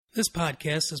This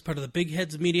podcast is part of the Big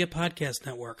Heads Media Podcast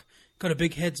Network. Go to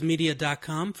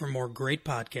bigheadsmedia.com for more great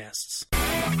podcasts.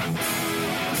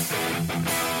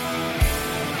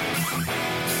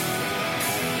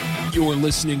 You're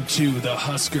listening to the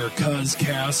Husker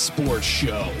Cuzcast Sports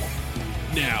Show.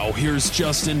 Now, here's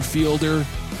Justin Fielder,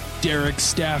 Derek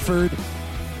Stafford,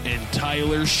 and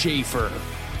Tyler Schaefer.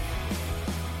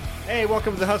 Hey,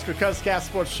 welcome to the Husker Cuzcast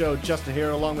Sports Show. Justin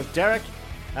here along with Derek.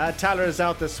 Tyler is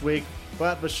out this week,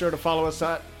 but be sure to follow us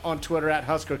on Twitter at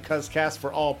Husker Cuzcast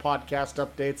for all podcast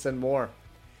updates and more.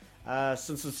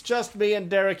 Since it's just me and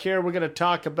Derek here, we're going to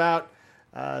talk about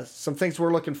some things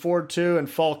we're looking forward to in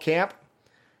fall camp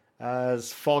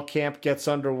as fall camp gets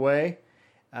underway.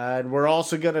 And we're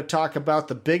also going to talk about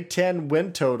the Big Ten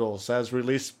win totals as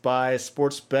released by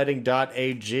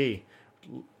sportsbetting.ag.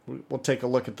 We'll take a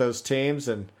look at those teams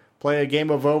and play a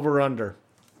game of over-under.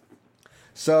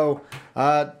 So,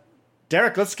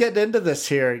 Derek, let's get into this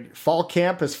here. Fall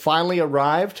camp has finally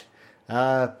arrived.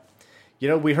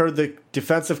 We heard the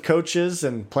defensive coaches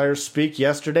and players speak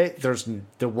yesterday.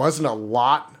 There wasn't a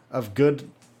lot of good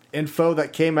info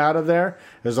that came out of there.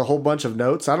 There's a whole bunch of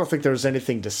notes. I don't think there was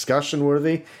anything discussion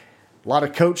worthy. A lot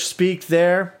of coach speak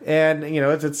there, and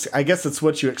I guess it's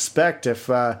what you expect if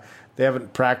they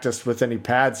haven't practiced with any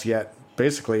pads yet,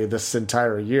 basically this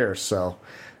entire year. So,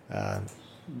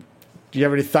 do you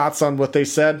have any thoughts on what they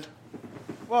said?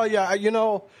 Well, yeah,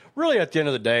 really at the end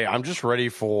of the day, I'm just ready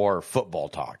for football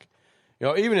talk.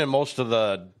 Even in most of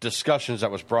the discussions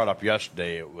that was brought up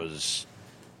yesterday, it was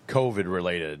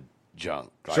COVID-related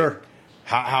junk. Like, sure.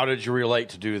 How did you relate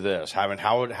to do this? How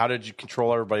did you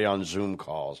control everybody on Zoom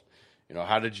calls?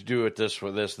 How did you do it this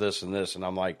with this, and this? And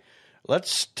I'm like,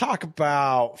 let's talk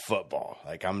about football.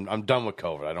 Like, I'm done with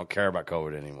COVID. I don't care about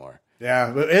COVID anymore.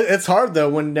 Yeah, but it's hard, though,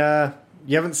 when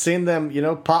you haven't seen them,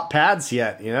 pop pads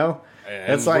yet, And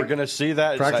it's like we're going to see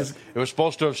that. Practice. It was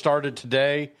supposed to have started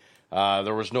today.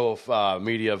 There was no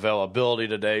media availability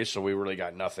today, so we really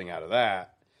got nothing out of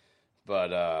that.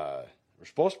 But we're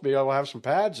supposed to be able to have some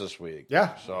pads this week.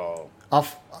 Yeah. So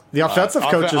the offensive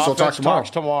coaches will talk tomorrow. Talks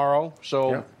tomorrow.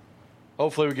 So yeah.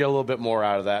 Hopefully we get a little bit more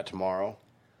out of that tomorrow.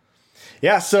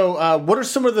 Yeah. So what are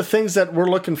some of the things that we're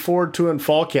looking forward to in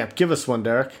fall camp? Give us one,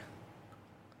 Derek.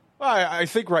 Well, I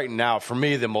think right now, for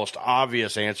me, the most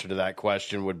obvious answer to that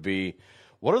question would be,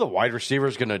 what are the wide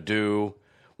receivers going to do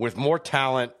with more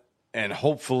talent and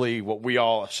hopefully what we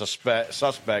all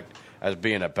suspect as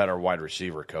being a better wide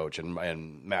receiver coach and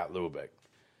Matt Lubick.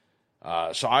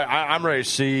 So I'm ready to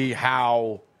see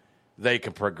how they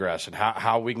can progress and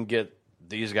how we can get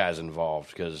these guys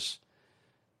involved, because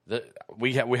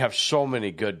we have so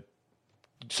much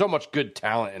good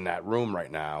talent in that room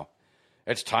right now.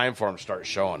 It's time for them to start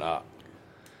showing up.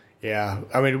 Yeah,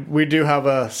 I mean, we do have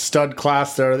a stud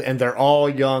class there, and they're all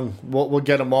young. We'll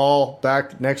get them all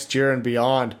back next year and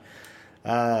beyond.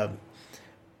 I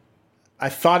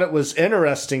thought it was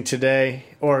interesting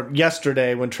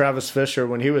yesterday when Travis Fisher,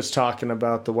 when he was talking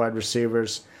about the wide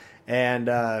receivers, and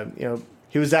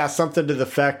he was asked something to the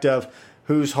effect of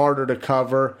who's harder to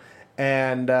cover,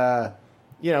 and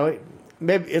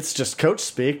maybe it's just coach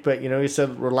speak, but he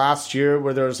said last year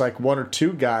where there was like one or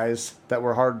two guys that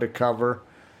were hard to cover.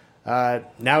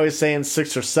 Now he's saying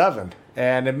 6 or 7.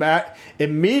 And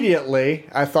immediately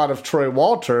I thought of Troy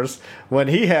Walters when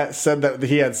he had said that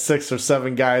he had 6 or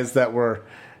 7 guys that were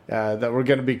going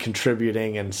to be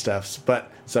contributing and stuff.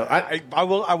 But so I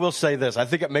will say this: I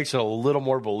think it makes it a little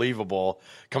more believable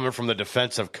coming from the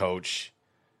defensive coach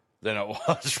than it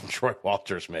was from Troy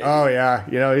Walters. Maybe. Oh yeah,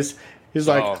 he's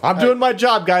like, I'm doing my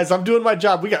job, guys. I'm doing my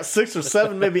job. We got 6 or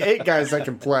 7, maybe 8 guys that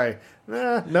can play.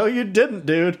 No, you didn't,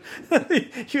 dude.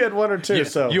 You had 1 or 2.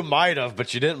 So you might have,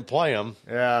 but you didn't play them.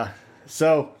 Yeah.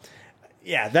 So,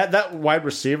 yeah, that wide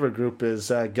receiver group is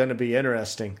going to be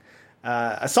interesting.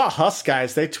 I saw Husk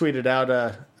guys. They tweeted out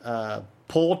a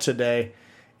poll today,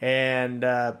 and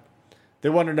they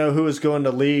want to know who is going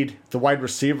to lead the wide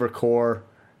receiver core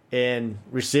in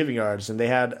receiving yards. And they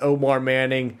had Omar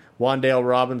Manning, Wan'Dale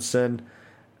Robinson,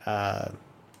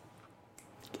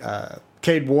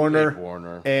 Cade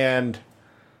Warner, and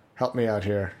help me out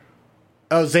here.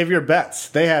 Oh, Xavier Betts.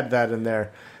 They had that in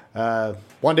there.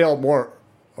 Wan'Dale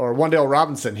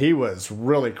Robinson, he was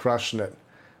really crushing it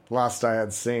last I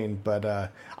had seen.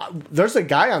 But there's a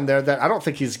guy on there that I don't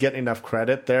think he's getting enough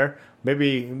credit there.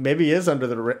 Maybe he is under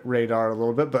the radar a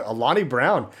little bit. But Alani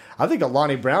Brown, I think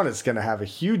Alani Brown is going to have a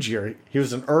huge year. He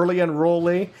was an early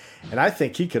enrollee, and I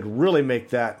think he could really make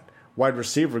that wide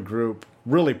receiver group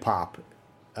really pop.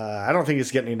 I don't think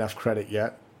he's getting enough credit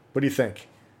yet. What do you think?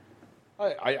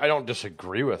 I don't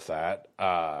disagree with that.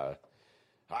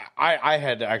 I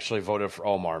had actually voted for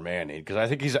Omar Manning because I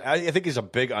think he's a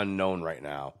big unknown right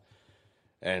now,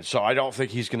 and so I don't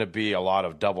think he's going to be a lot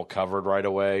of double covered right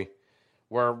away.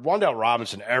 Where Wan'Dale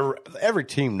Robinson, every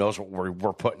team knows what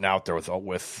we're putting out there with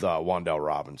Wan'Dale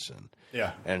Robinson.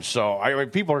 Yeah, and so I mean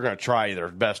people are going to try their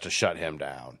best to shut him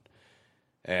down,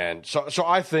 and so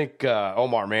I think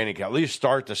Omar Manning can at least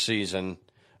start the season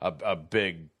a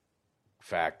big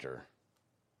factor.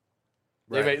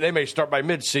 Right. They may start by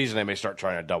mid-season. They may start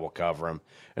trying to double cover him,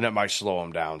 and that might slow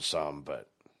him down some. But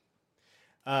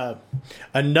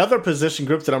another position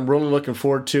group that I'm really looking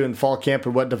forward to in fall camp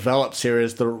and what develops here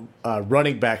is the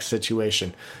running back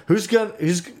situation. Who's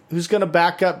gonna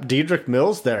back up Dedrick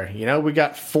Mills there? You know, we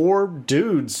got 4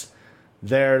 dudes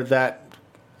there that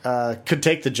could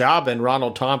take the job in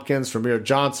Ronald Tompkins, Ramir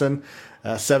Johnson,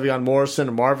 Sevion Morrison,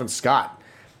 and Marvin Scott.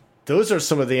 Those are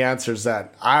some of the answers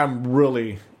that I'm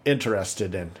really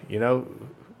interested in. You know,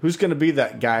 who's going to be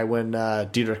that guy when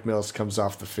Dedrick Mills comes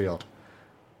off the field?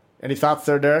 Any thoughts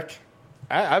there, Derek?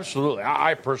 Absolutely.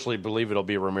 I personally believe it'll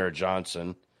be Ramir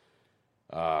Johnson.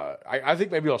 I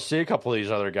think maybe I'll see a couple of these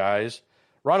other guys.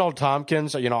 Ronald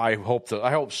Tompkins, you know, I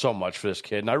hope so much for this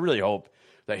kid, and I really hope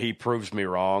that he proves me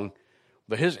wrong.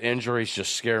 But his injuries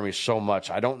just scare me so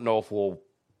much. I don't know if we'll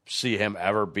see him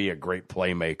ever be a great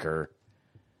playmaker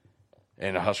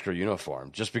in a Husker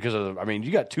uniform, just because of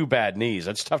you got 2 bad knees.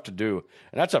 That's tough to do,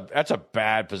 and that's a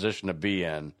bad position to be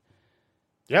in.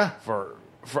 Yeah,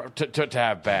 to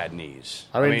have bad knees.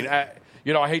 I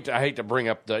hate to bring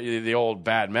up the old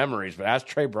bad memories, but ask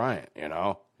Trey Bryant. You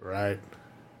know, right?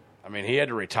 I mean, he had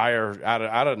to retire out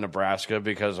of Nebraska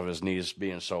because of his knees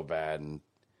being so bad, and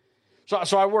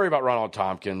so I worry about Ronald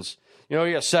Tompkins. You know,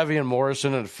 you got Sevion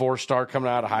Morrison, a 4-star coming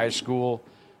out of high school.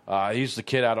 He's the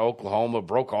kid out of Oklahoma,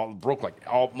 broke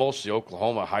most of the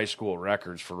Oklahoma high school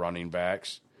records for running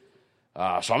backs.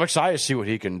 So I'm excited to see what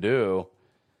he can do.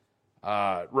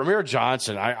 Ramir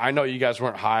Johnson, I know you guys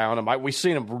weren't high on him. We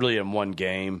seen him really in one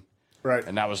game, right?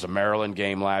 And that was the Maryland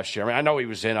game last year. I mean, I know he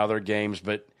was in other games,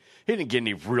 but he didn't get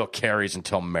any real carries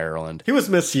until Maryland. He was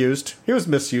misused.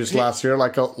 Last year,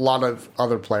 like a lot of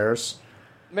other players.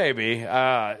 Maybe,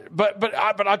 but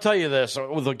I'll tell you this: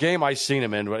 with the game I seen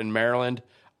him in Maryland,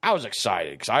 I was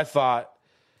excited because I thought,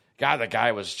 God, the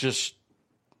guy was just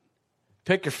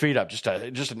pick your feet up just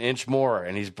an inch more,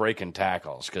 and he's breaking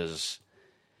tackles because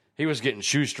he was getting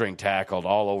shoestring tackled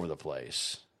all over the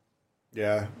place.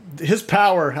 Yeah, his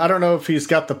power. I don't know if he's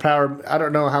got the power. I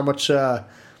don't know how much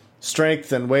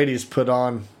strength and weight he's put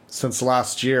on since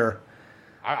last year.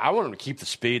 I want him to keep the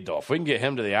speed, though. If we can get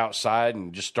him to the outside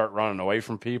and just start running away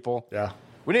from people, yeah.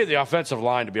 We need the offensive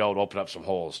line to be able to open up some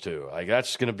holes, too. Like,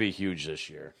 that's going to be huge this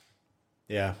year.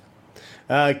 Yeah.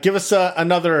 Give us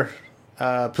another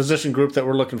position group that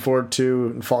we're looking forward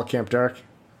to in fall camp, Derek.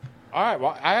 All right.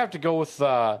 Well, I have to go with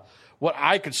what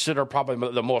I consider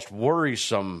probably the most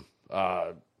worrisome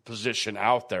position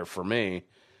out there for me.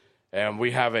 And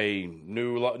we have a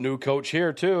new coach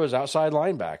here, too, as outside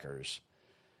linebackers.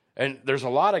 And there's a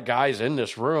lot of guys in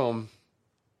this room.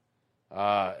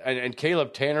 And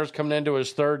Caleb Tanner's coming into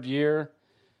his 3rd year.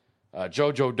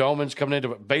 JoJo Doman's coming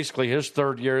into basically his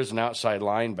 3rd year as an outside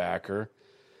linebacker.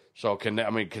 So can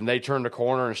they turn the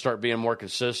corner and start being more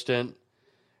consistent?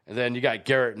 And then you got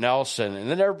Garrett Nelson,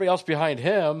 and then everybody else behind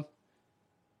him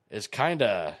is kind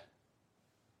of,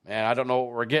 man, I don't know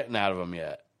what we're getting out of him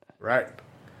yet. Right.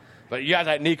 But you got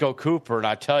that Nico Cooper, and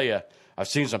I tell you, I've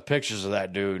seen some pictures of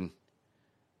that dude.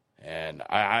 And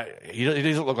he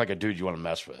doesn't look like a dude you want to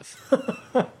mess with.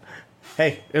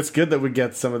 Hey, it's good that we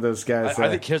get some of those guys. I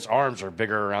think his arms are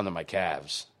bigger around than my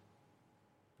calves.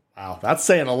 Wow, that's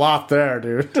saying a lot there,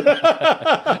 dude. All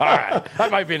right,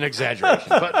 that might be an exaggeration,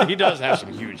 but he does have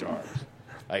some huge arms.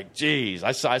 Like, geez,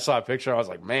 I saw a picture. I was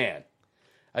like, man,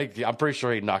 I'm pretty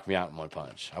sure he'd knock me out in one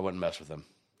punch. I wouldn't mess with him.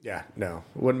 Yeah, no,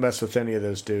 wouldn't mess with any of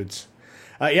those dudes.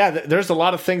 There's a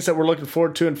lot of things that we're looking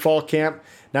forward to in fall camp.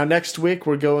 Now, next week,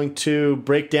 we're going to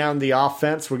break down the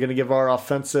offense. We're going to give our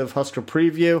offensive Husker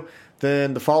preview.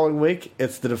 Then the following week,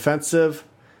 it's the defensive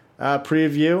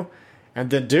preview. And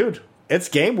then, dude, it's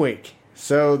game week.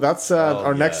 So that's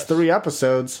our next 3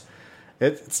 episodes.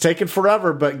 It's taken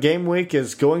forever, but game week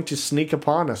is going to sneak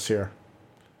upon us here.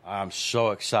 I'm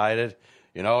so excited.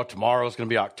 You know, tomorrow's going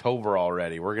to be October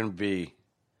already. We're going to be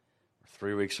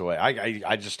 3 weeks away.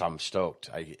 I'm stoked.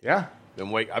 I've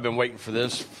been waiting for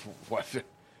this.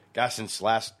 Since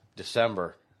last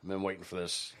December, I've been waiting for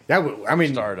this. Yeah, I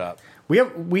mean, start up. We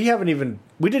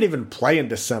didn't even play in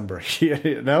December.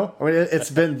 You know, I mean, it's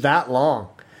been that long,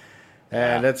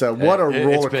 and it's what a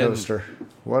roller coaster.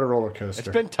 What a roller coaster. It's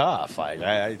been tough.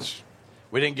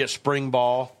 We didn't get spring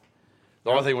ball. The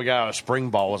only thing we got out of spring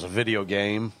ball was a video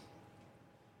game.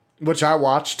 Which I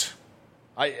watched.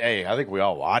 I think we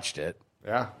all watched it.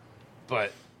 Yeah.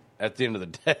 But at the end of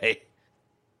the day,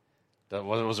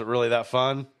 was it really that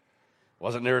fun?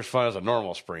 Wasn't near as fun as a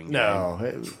normal spring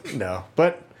game. No.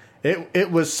 But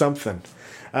it was something.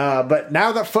 But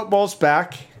now that football's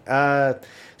back,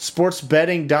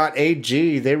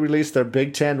 sportsbetting.ag, they released their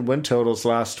Big Ten win totals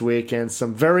last week, and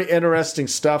some very interesting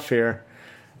stuff here.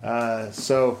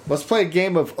 So let's play a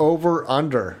game of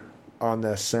over-under on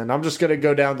this. And I'm just going to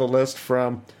go down the list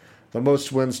from the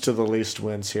most wins to the least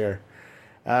wins here.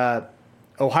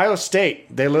 Ohio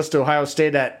State, they list Ohio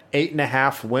State at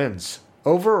 8.5 wins.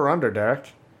 Over or under, Derek?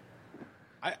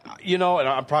 And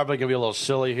I'm probably going to be a little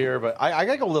silly here, but I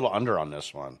got to go a little under on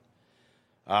this one.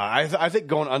 I think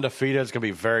going undefeated is going to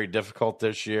be very difficult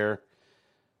this year.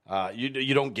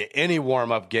 You don't get any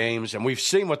warm-up games, and we've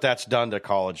seen what that's done to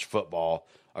college football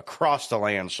across the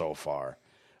land so far.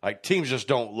 Like, teams just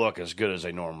don't look as good as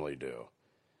they normally do.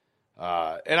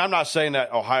 And I'm not saying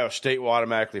that Ohio State will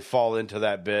automatically fall into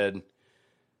that bid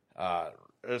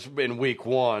in week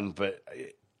one, but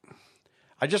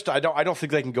I don't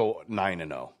think they can go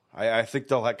 9-0. I think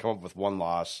they'll come up with one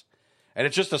loss, and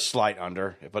it's just a slight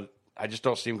under, but I just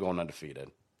don't see them going undefeated.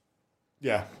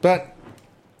 Yeah, but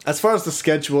as far as the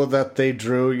schedule that they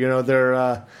drew,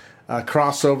 their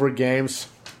crossover games,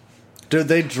 dude,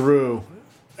 they drew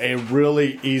a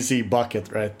really easy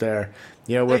bucket right there.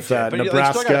 With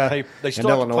Nebraska they still and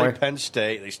have Illinois. to play Penn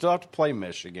State. They still have to play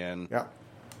Michigan. Yeah.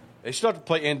 They still have to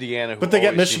play Indiana, but they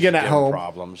get Michigan at home.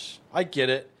 Problems. I get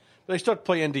it. But they still have to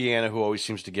play Indiana, who always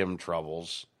seems to give them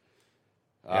troubles.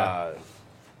 Yeah.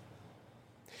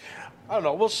 I don't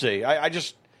know. We'll see. I could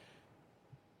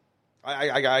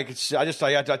see.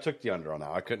 I took the under on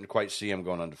that. I couldn't quite see him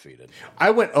going undefeated.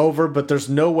 I went over, but there's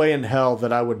no way in hell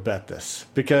that I would bet this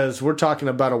because we're talking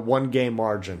about a 1-game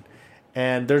margin,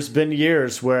 and there's been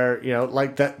years where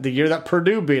like that the year that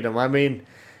Purdue beat them. I mean,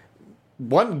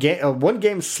 one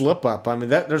game slip up. I mean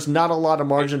that there's not a lot of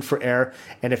margin for error,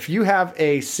 and if you have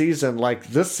a season like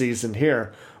this season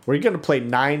here where you're going to play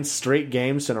 9 straight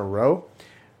games in a row,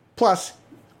 plus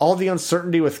all the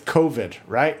uncertainty with COVID,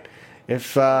 right?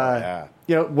 If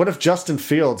what if Justin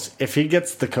Fields, if he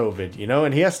gets the COVID,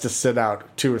 and he has to sit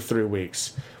out 2 or 3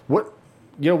 weeks, what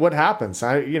happens?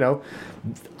 I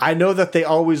know that they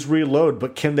always reload,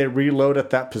 but can they reload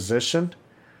at that position?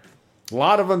 A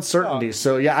lot of uncertainty.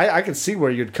 So I can see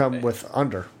where you'd come with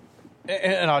under.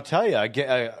 And I'll tell you,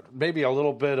 maybe a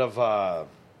little bit of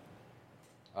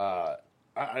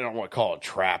I don't want to call it a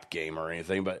trap game or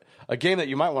anything, but a game that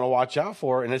you might want to watch out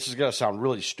for, and this is going to sound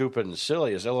really stupid and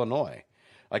silly, is Illinois.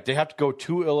 Like, they have to go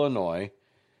to Illinois,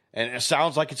 and it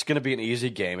sounds like it's going to be an easy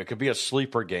game. It could be a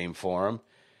sleeper game for them.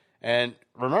 And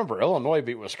remember, Illinois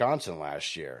beat Wisconsin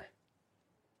last year.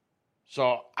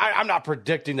 So I'm not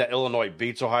predicting that Illinois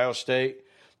beats Ohio State,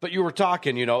 but you were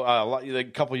talking, a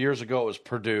couple years ago it was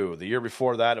Purdue. The year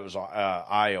before that it was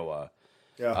Iowa.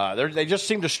 Yeah. They just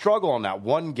seem to struggle on that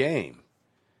one game.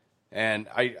 And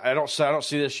I don't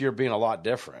see this year being a lot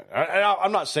different.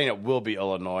 I'm not saying it will be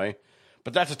Illinois,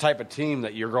 but that's the type of team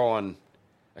that you're going.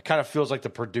 It kind of feels like the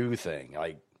Purdue thing.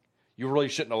 Like, you really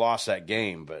shouldn't have lost that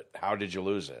game, but how did you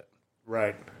lose it?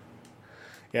 Right.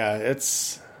 Yeah,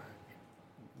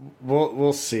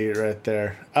 we'll see right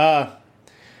there.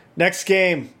 Next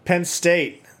game, Penn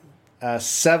State,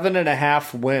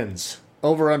 7.5 wins.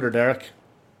 Over under, Derek.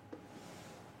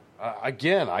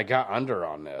 Again, I got under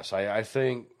on this. I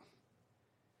think.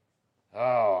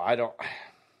 Oh, I don't.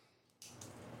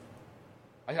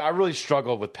 I really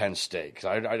struggled with Penn State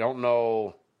because I don't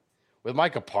know. With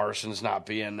Micah Parsons not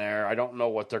being there, I don't know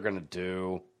what they're going to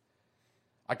do.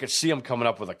 I could see them coming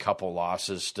up with a couple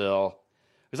losses still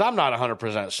because I'm not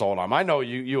 100% sold on them. I know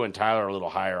you and Tyler are a little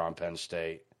higher on Penn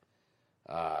State.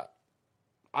 I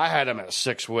had them at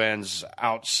 6 wins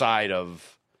outside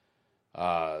of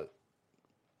the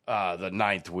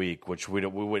 9th week, which we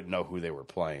wouldn't know who they were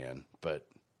playing, but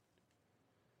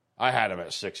I had them at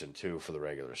 6-2 for the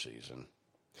regular season.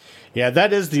 Yeah,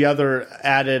 that is the other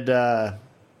added, the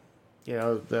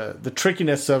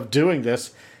trickiness of doing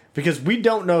this because we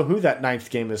don't know who that 9th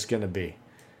game is going to be.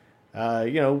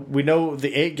 We know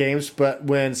the 8 games, but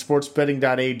when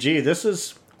sportsbetting.ag, this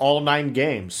is all 9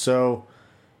 games. So,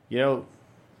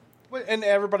 and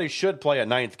everybody should play a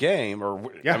 9th game,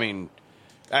 I mean,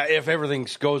 if everything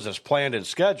goes as planned and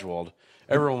scheduled,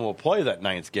 everyone will play that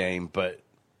 9th game, but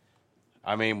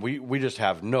I mean, we just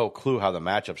have no clue how the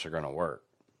matchups are going to work.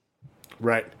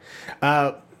 Right.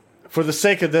 For the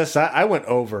sake of this, I went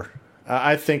over.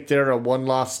 I think they're a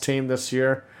 1-loss team this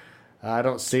year. I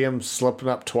don't see them slipping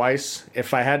up twice.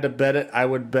 If I had to bet it, I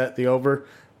would bet the over.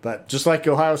 But just like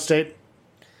Ohio State,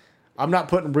 I'm not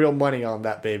putting real money on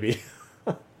that baby.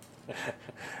 All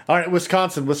right,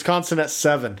 Wisconsin. Wisconsin at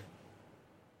 7.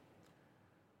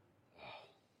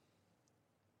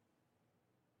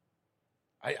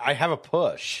 I have a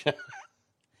push.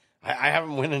 I have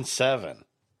them winning 7.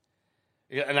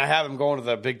 And I have them going to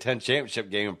the Big Ten championship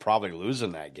game and probably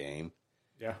losing that game.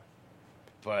 Yeah.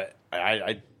 But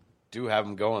I do have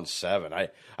them going 7.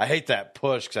 I hate that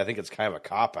push because I think it's kind of a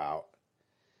cop-out.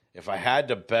 If I had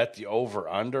to bet the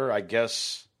over-under, I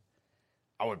guess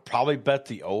I would probably bet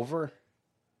the over.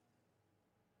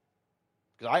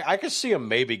 Because I could see them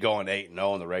maybe going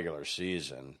 8-0 in the regular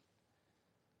season.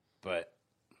 But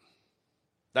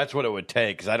that's what it would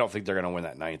take because I don't think they're going to win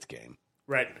that 9th game.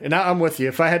 Right. And I'm with you.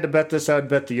 If I had to bet this, I would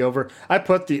bet the over. I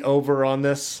put the over on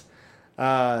this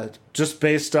just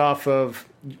based off of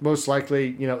most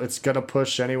likely, it's going to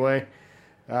push anyway.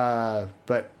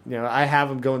 But, I have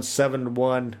them going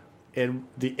 7-1 in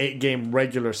the 8-game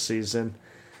regular season.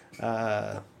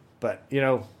 But,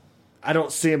 I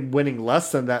don't see them winning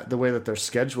less than that the way that their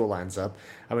schedule lines up.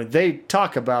 I mean, they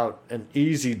talk about an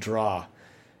easy draw.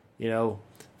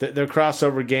 Their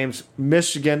crossover games,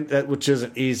 Michigan, which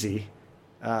isn't easy,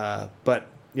 but,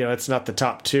 it's not the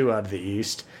top 2 out of the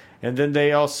East. And then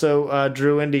they also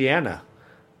drew Indiana.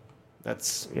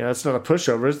 That's it's not a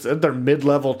pushover. They're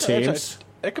mid-level teams.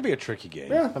 It could be a tricky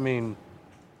game. Yeah. I mean,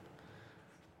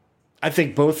 I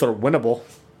think both are winnable.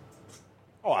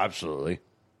 Oh, absolutely.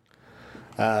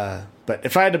 But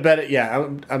if I had to bet it,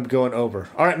 I'm going over.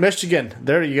 All right, Michigan.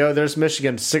 There you go. There's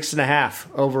Michigan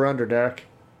 6.5 over under. Derek.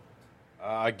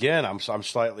 Again, I'm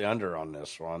slightly under on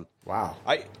this one. Wow.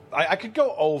 I could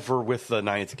go over with the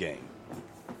 9th game.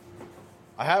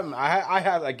 I have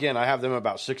them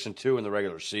about 6-2 in the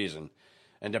regular season,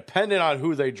 and depending on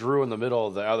who they drew in the middle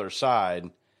of the other side,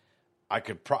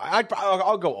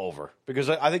 I'll go over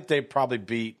because I think they probably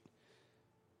beat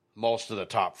most of the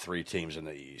top 3 teams in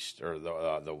the East or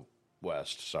the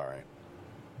West. Sorry.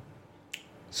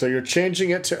 So you're changing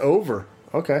it to over.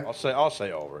 Okay. I'll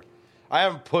say over. I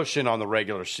haven't pushing on the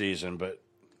regular season, but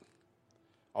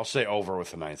I'll say over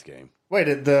with the 9th game.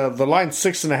 Wait, the line's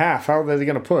 6.5. How are they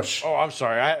going to push? Oh, I'm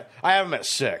sorry. I have them at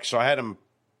 6, so I had them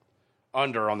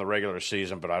under on the regular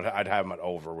season, but I'd have them at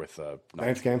over with the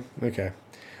 9th game. Okay.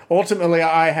 Ultimately,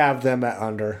 I have them at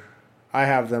under. I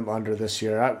have them under this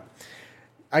year.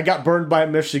 I got burned by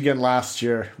Michigan last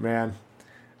year, man.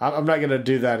 I'm not going to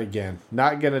do that again.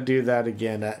 Not going to do that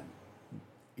again.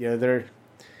 They're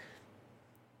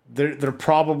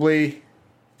probably,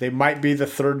 they might be the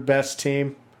 3rd best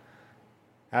team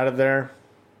out of their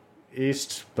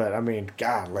East, but I mean,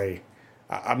 golly,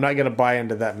 I'm not going to buy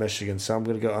into that Michigan, so I'm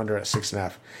going to go under at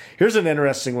 6.5. Here's an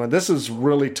interesting one. This is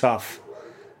really tough,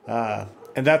 and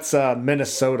that's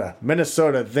Minnesota.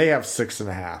 Minnesota, they have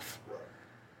 6.5.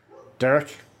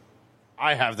 Derek,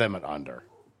 I have them at under.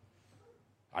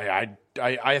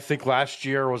 I think last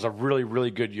year was a really,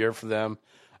 really good year for them.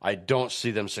 I don't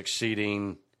see them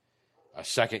succeeding a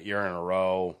second year in a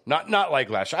row. Not like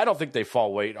last year. I don't think they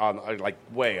fall way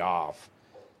off.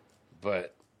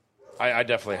 But I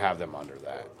definitely have them under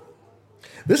that.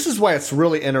 This is why it's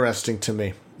really interesting to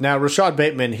me. Now, Rashad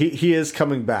Bateman, he is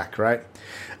coming back, right?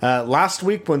 Last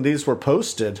week when these were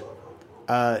posted,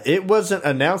 it wasn't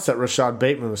announced that Rashad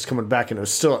Bateman was coming back, and it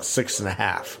was still at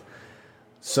 6.5.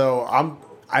 So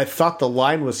I thought the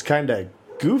line was kind of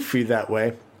goofy that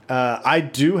way. I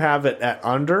do have it at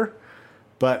under,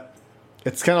 but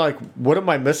it's kind of like, what am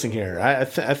I missing here? I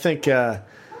think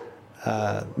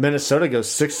Minnesota goes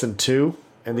 6-2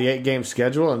 in the 8-game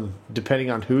schedule, and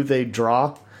depending on who they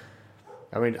draw,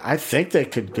 I mean, I think they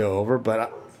could go over,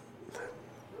 but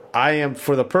I am,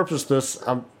 for the purpose of this,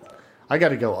 I got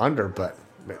to go under. But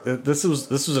this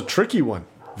was a tricky one,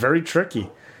 very tricky.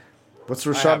 What's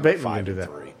Rashad Bateman going to do that?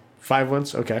 5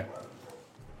 wins, okay.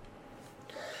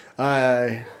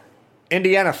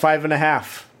 Indiana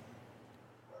 5.5.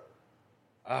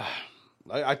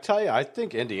 I tell you, I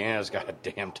think Indiana's got a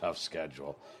damn tough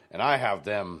schedule, and I have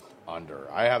them under.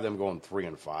 I have them going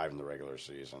 3-5 in the regular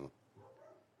season.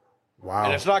 Wow!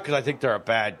 And it's not because I think they're a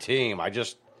bad team. I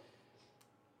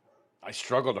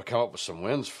struggled to come up with some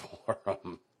wins for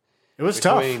them. It was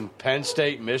tough. Between Penn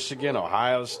State, Michigan,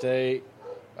 Ohio State,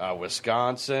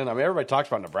 Wisconsin. I mean, everybody talks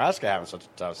about Nebraska having such a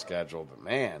tough schedule, but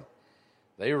man,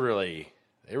 they really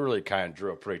kind of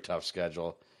drew a pretty tough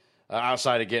schedule.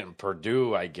 Outside of getting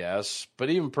Purdue, I guess. But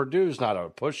even Purdue's not a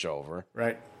pushover.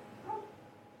 Right.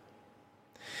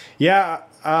 Yeah,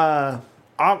 I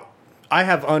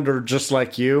have under just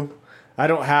like you. I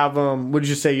don't have them. Would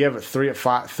you say you have it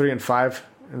 3-5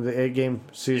 in the 8-game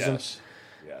season. Yes.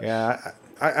 Yeah,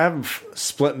 I have them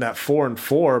splitting that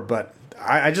 4-4, but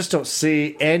I just don't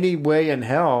see any way in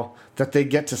hell that they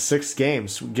get to 6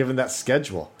 games given that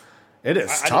schedule. It is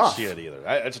tough. I don't see it either.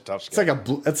 It's a tough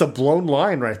schedule. It's a blown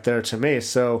line right there to me.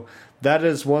 So that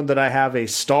is one that I have a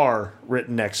star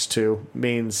written next to,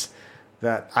 means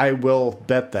that I will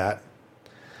bet that.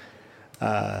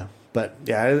 But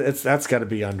yeah, that's got to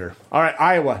be under. All right,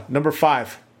 Iowa, number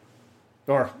 5.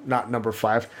 Or not number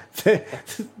 5.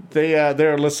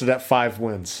 They're listed at 5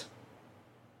 wins.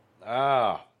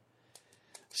 Ah,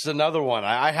 it's another one.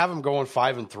 I have them going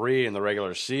 5-3 in the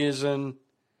regular season.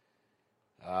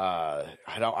 I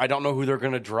don't know who they're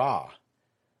going to draw.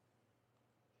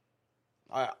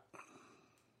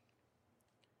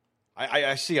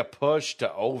 I see a push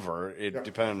to over,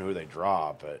 depending on who they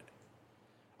draw, but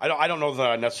I don't know that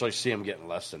I necessarily see them getting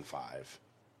less than 5.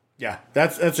 Yeah,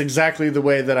 that's exactly the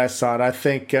way that I saw it. I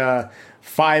think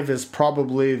 5 is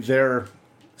probably their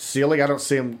ceiling. I don't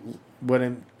see them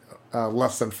winning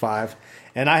less than 5.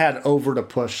 And I had over to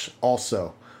push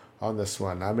also on this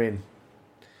one. I mean,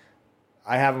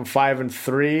 I have them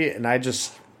 5-3, and I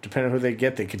just, depending on who they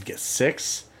could get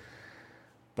 6.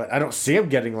 But I don't see them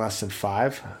getting less than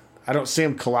 5. I don't see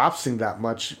them collapsing that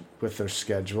much with their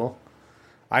schedule.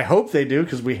 I hope they do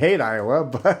because we hate Iowa,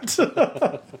 but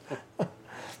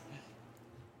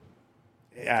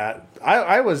yeah,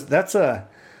 that's a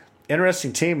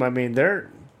interesting team. I mean, their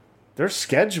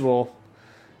schedule,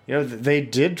 they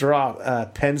did draw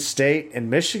Penn State and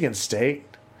Michigan State,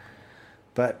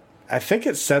 but I think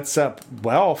it sets up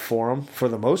well for them for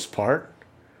the most part.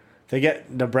 They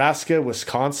get Nebraska,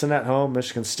 Wisconsin at home,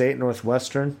 Michigan State,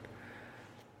 Northwestern.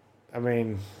 I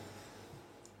mean,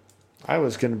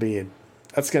 that's going to be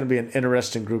an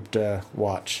interesting group to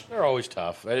watch. They're always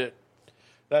tough.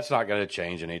 That's not going to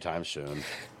change anytime soon. You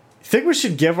think we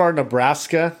should give our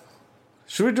Nebraska?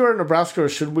 Should we do our Nebraska or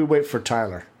should we wait for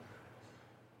Tyler?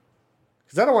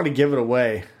 Because I don't want to give it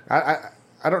away. I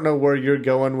don't know where you're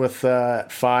going with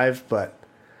 5, but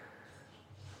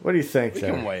what do you think? We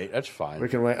can wait. That's fine. We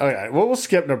can wait. Okay. Well, we'll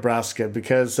skip Nebraska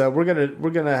because we're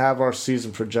gonna have our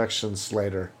season projections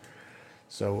later.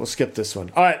 So we'll skip this one.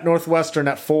 All right, Northwestern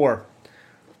at 4.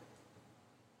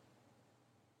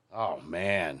 Oh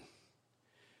man,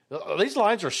 these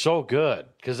lines are so good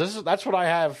because that's what I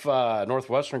have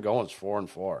Northwestern going is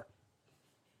 4-4.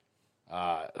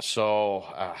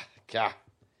 Yeah,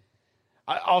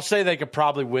 I'll say they could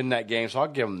probably win that game, so I'll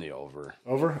give them the over.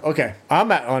 Over? Okay, I'm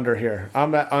at under here.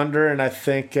 I'm at under, and I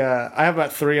think I have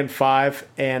about 3-5,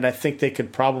 and I think they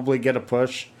could probably get a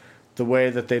push the way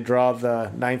that they draw the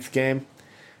 9th game.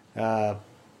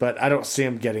 But I don't see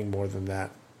them getting more than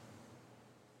that.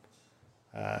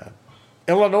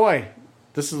 Illinois,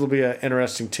 this will be an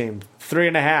interesting team.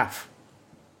 3.5.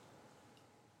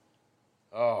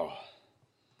 Oh,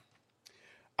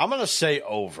 I'm going to say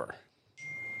over.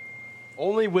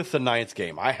 Only with the 9th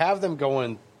game. I have them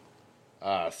going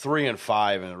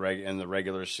 3-5 in the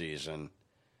regular season,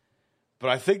 but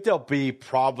I think they'll be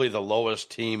probably the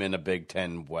lowest team in the Big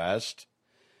Ten West.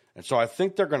 And so I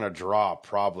think they're going to draw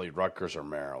probably Rutgers or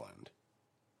Maryland.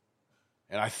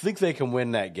 And I think they can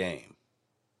win that game.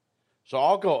 So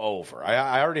I'll go over.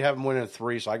 I already have them winning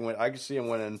 3, so I can see them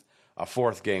winning a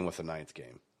 4th game with the 9th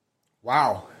game.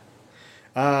 Wow.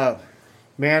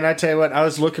 Man, I tell you what, I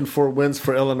was looking for wins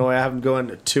for Illinois. I have them going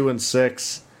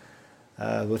 2-6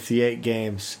 with the 8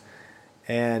 games.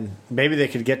 And maybe they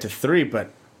could get to 3,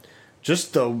 but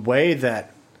just the way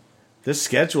that this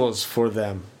schedule is for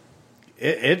them,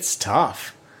 it's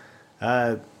tough.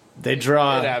 They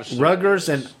draw Rutgers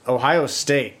and Ohio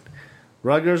State.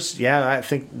 Rutgers, yeah, I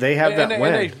think they have that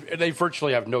win. And they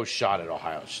virtually have no shot at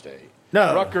Ohio State.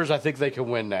 No. Rutgers, I think they can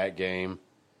win that game.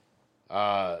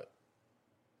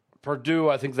 Purdue,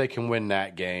 I think they can win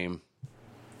that game.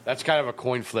 That's kind of a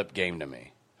coin flip game to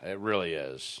me. It really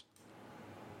is.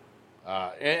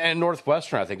 And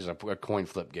Northwestern, I think, is a coin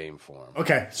flip game for them.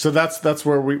 Okay, so that's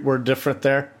where we're different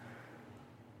there.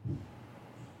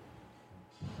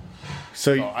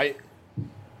 So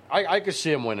I could see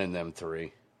them winning them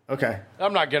 3. Okay.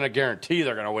 I'm not going to guarantee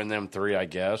they're going to win them 3, I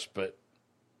guess, but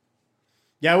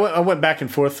yeah, I went back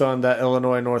and forth on that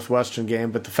Illinois-Northwestern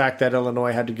game, but the fact that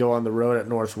Illinois had to go on the road at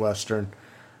Northwestern,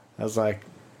 I was like...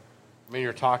 I mean,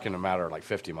 you're talking a matter of like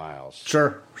 50 miles.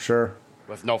 Sure.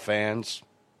 With no fans.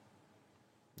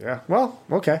 Yeah, well,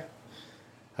 okay.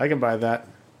 I can buy that.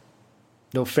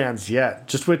 No fans yet.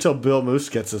 Just wait till Bill Moose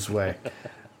gets his way.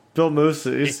 Bill Moose,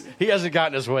 he hasn't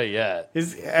gotten his way yet.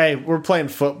 Hey, we're playing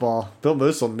football. Bill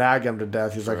Moose will nag him to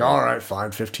death. He's like, all right,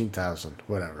 fine, 15,000,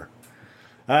 whatever.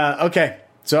 Okay,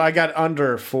 So I got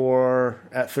under at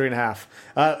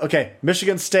 3.5. Okay,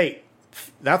 Michigan State.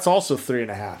 That's also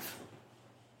 3.5.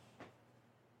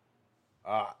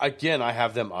 Again, I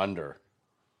have them under.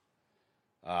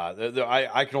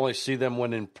 I can only see them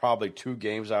winning probably 2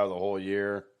 games out of the whole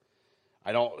year.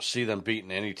 I don't see them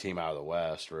beating any team out of the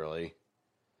West, really.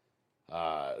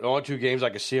 The only 2 games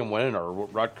I can see them winning are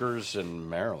Rutgers and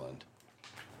Maryland.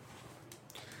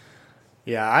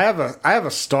 Yeah, I have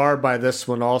a star by this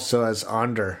one also as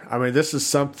under. I mean, this is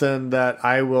something that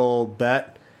I will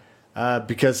bet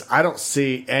because I don't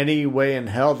see any way in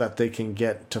hell that they can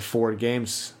get to 4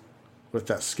 games with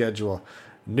that schedule.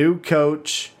 New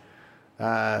coach,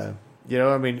 I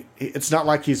mean, it's not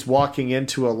like he's walking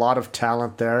into a lot of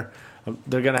talent there.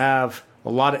 They're going to have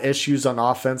a lot of issues on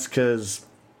offense because,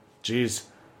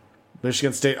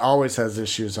 Michigan State always has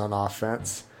issues on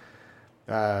offense.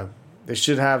 They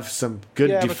should have some good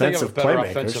defensive but they have a better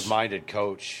playmakers. offensive-minded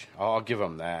coach. I'll give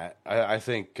them that. I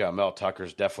think Mel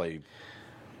Tucker's definitely.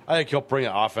 I think he'll bring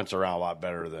the offense around a lot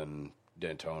better than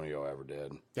D'Antonio ever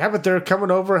did. Yeah, but they're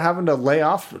coming over having to lay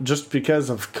off just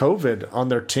because of COVID on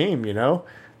their team.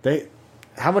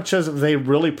 How much have they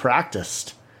really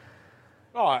practiced?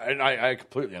 Oh, and I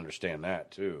completely understand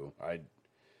that too.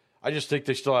 I just think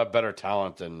they still have better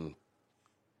talent than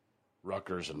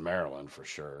Rutgers and Maryland for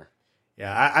sure.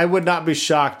 Yeah, I would not be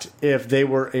shocked if they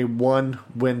were a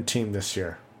 1-win team this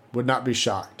year. Would not be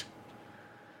shocked.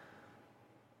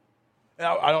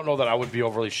 I don't know that I would be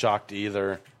overly shocked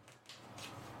either.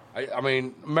 I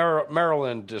mean,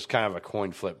 Maryland is kind of a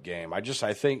coin flip game. I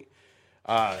think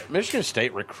Michigan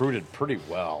State recruited pretty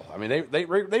well. I mean, they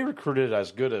recruited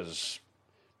as good as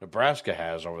Nebraska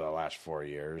has over the last 4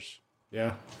 years.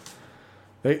 Yeah.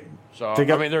 I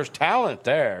mean, there's talent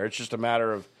there. It's just a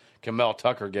matter of can Mel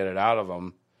Tucker get it out of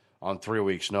them on 3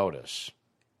 weeks' notice.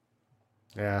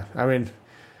 Yeah, I mean,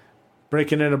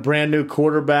 breaking in a brand new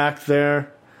quarterback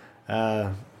there.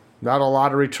 Not a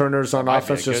lot of returners on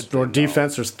offense, or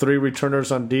defense. There's 3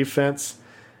 returners on defense.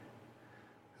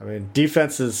 I mean,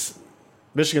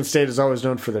 Michigan State is always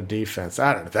known for their defense.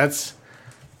 I don't know.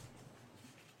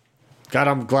 God,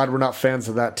 I'm glad we're not fans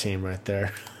of that team right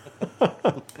there.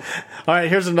 All right,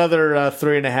 here's another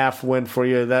 3.5 win for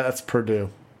you. That's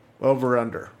Purdue. Over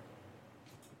under.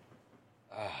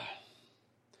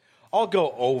 I'll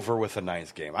go over with the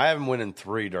 9th game. I haven't won in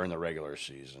 3 during the regular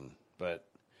season, but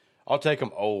I'll take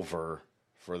them over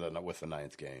with the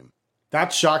 9th game.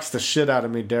 That shocks the shit out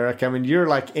of me, Derek. I mean, you're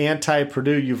like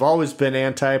anti-Purdue. You've always been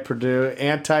anti-Purdue,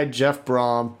 anti-Jeff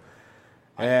Brom,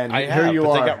 and here you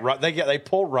are. They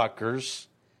pull Rutgers,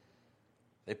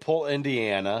 they pull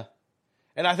Indiana,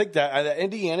 and I think that the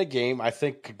Indiana game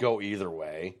could go either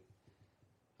way.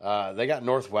 They got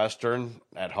Northwestern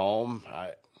at home.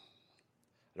 I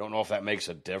don't know if that makes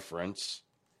a difference.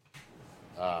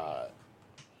 I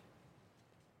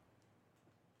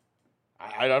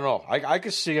don't know. I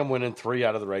could see them winning 3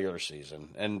 out of the regular season.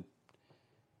 And,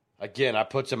 again, I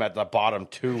put them at the bottom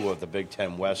 2 of the Big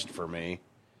Ten West for me.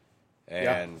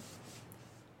 And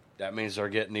that means they're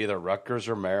getting either Rutgers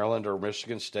or Maryland or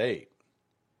Michigan State.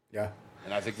 Yeah.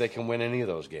 And I think they can win any of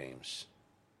those games.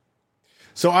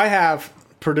 So I have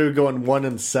Purdue going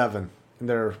 1-7 in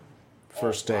their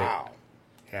first day. Wow.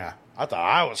 Yeah. I thought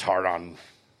I was hard on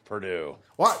Purdue.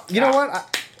 Well, you know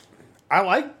what? I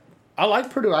like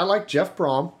Purdue. I like Jeff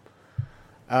Brom.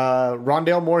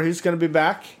 Rondale Moore, he's going to be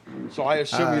back. So I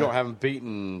assume you don't have them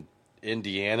beaten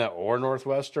Indiana or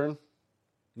Northwestern?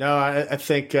 No, I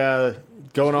think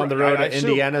going on the road to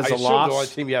Indiana is a loss. The only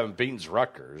team you haven't beaten is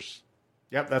Rutgers.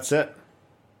 Yep, that's it.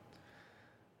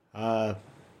 I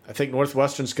think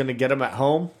Northwestern's going to get them at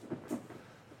home.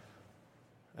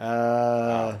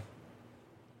 Yeah.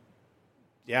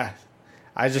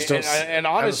 I just don't. And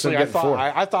honestly, I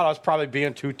thought I was probably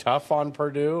being too tough on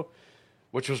Purdue,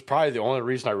 which was probably the only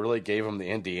reason I really gave them the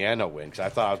Indiana win, because I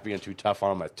thought I was being too tough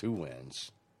on them at 2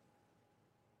 wins.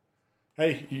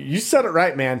 Hey, you said it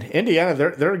right, man. Indiana,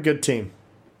 they're a good team.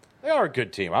 They are a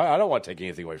good team. I don't want to take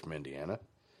anything away from Indiana.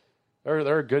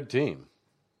 They're a good team.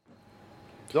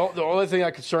 The only thing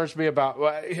that concerns me about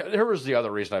here was the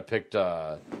other reason I picked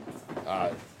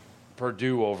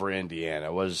Purdue over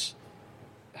Indiana was.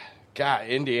 God,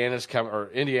 Indiana's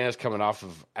coming off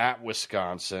of at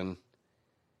Wisconsin,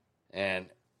 and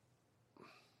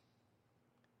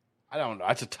I don't know.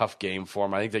 That's a tough game for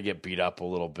them. I think they get beat up a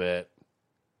little bit.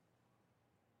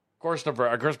 Of course,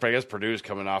 I guess Purdue's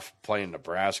coming off playing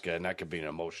Nebraska, and that could be an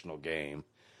emotional game.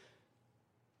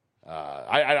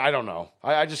 I don't know.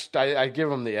 I give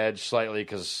them the edge slightly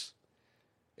because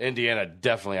Indiana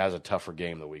definitely has a tougher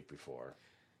game the week before.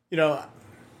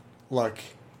 Look.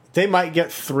 they might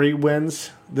get 3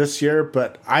 wins this year,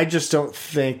 but I just don't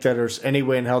think that there's any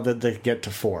way in hell that they get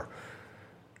to 4.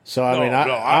 So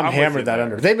I'm hammered that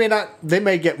under. They may not. They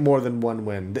may get more than 1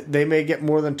 win. They may get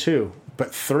more than 2,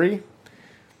 but 3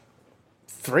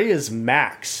 is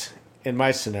max in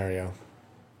my scenario.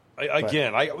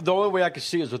 The only way I could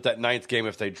see is with that 9th game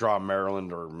if they draw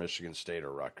Maryland or Michigan State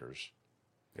or Rutgers.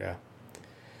 Yeah.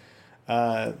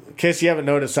 In case you haven't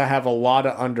noticed, I have a lot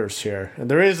of unders here, and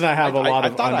the reason I have a lot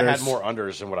of unders. I thought I had more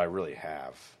unders than what I really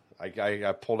have.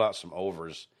 I pulled out some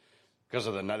overs because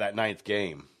of that 9th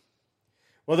game.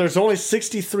 Well, there's only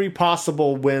 63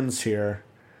 possible wins here,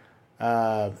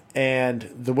 and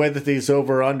the way that these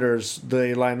over-unders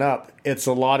they line up, it's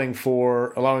allowing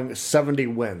 70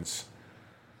 wins.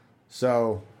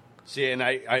 So, see, and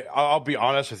I'll be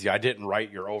honest with you, I didn't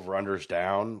write your over-unders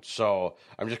down, so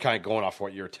I'm just kind of going off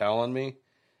what you're telling me,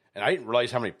 and I didn't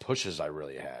realize how many pushes I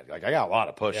really had. Like, I got a lot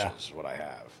of pushes, is what I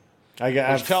have.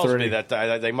 Which tells 30. me that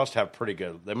they must have pretty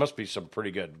good. There must be some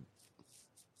pretty good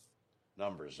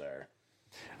numbers there.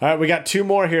 All right, we got 2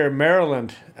 more here.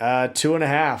 Maryland,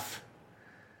 2.5.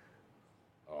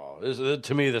 Oh,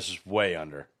 to me, this is way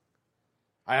under.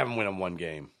 I haven't won in 1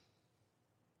 game.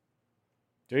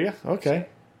 Do you? Okay.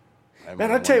 Man,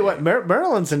 I tell you what,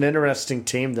 Maryland's an interesting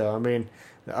team, though. I mean,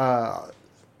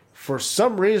 for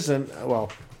some reason,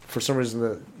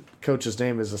 the coach's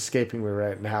name is escaping me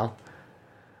right now.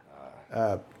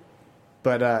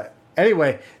 But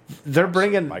anyway, they're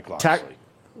bringing Mike Loxley.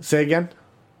 Say again.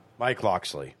 Mike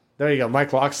Loxley. There you go,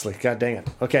 Mike Loxley. God dang it.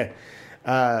 Okay.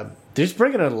 They're just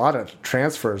bringing in a lot of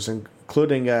transfers,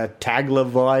 including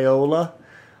Tagovailoa,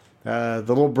 the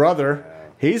little brother.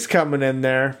 He's coming in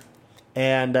there,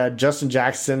 and Justin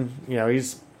Jackson,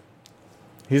 he's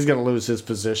going to lose his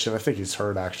position. I think he's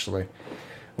hurt, actually.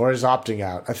 Or he's opting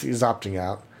out. I think he's opting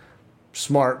out.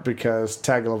 Smart, because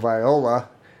Tagovailoa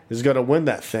is going to win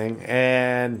that thing,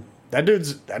 and that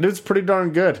dude's pretty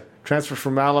darn good. Transfer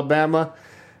from Alabama.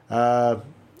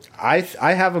 I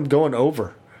have them going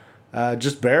over,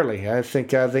 just barely. I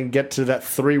think they can get to that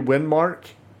 3-win mark,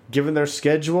 given their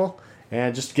schedule,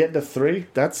 and just get to 3.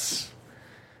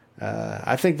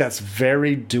 I think that's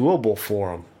very doable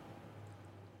for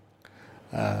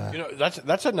them.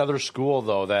 That's another school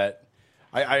though that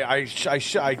I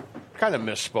kind of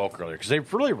misspoke earlier because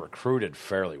they've really recruited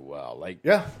fairly well.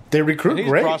 They recruit he's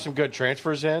great. Brought some good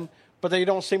transfers in, but they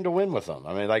don't seem to win with them.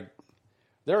 I mean,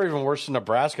 they're even worse than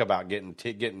Nebraska about getting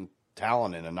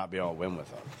talent in and not being able to win with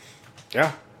them.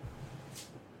 Yeah.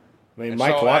 I mean,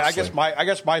 Mike Loxley. I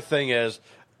guess my thing is,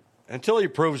 until he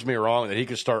proves me wrong that he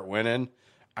can start winning,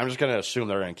 I'm just going to assume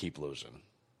they're going to keep losing.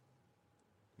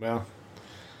 Well,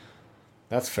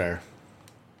 that's fair.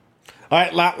 All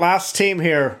right, last team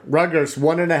here. Rutgers,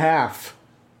 1.5,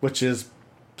 which is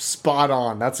spot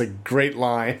on. That's a great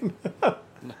line.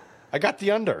 I got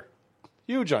the under.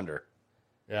 Huge under.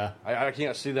 Yeah. I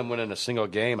can't see them winning a single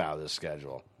game out of this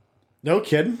schedule. No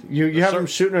kidding? You have them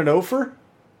shooting an over?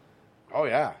 Oh,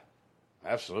 yeah.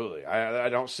 Absolutely. I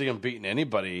don't see them beating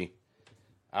anybody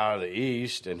out of the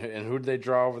East. And who did they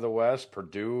draw over the West?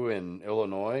 Purdue and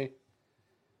Illinois?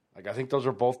 I think those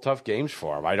are both tough games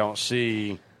for them. I don't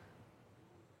see...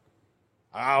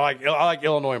 I like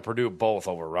Illinois and Purdue both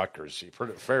over Rutgers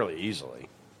fairly easily.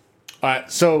 All right,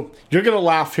 so you're going to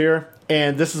laugh here,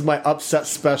 and this is my upset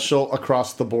special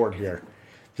across the board here.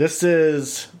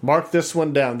 Mark this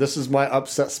one down. This is my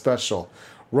upset special.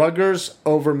 Rutgers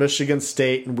over Michigan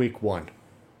State in Week 1.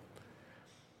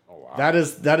 Oh, wow. That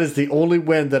is the only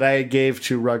win that I gave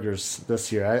to Rutgers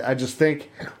this year. I just think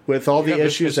with all the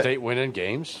issues... Michigan State winning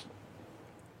games?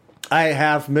 I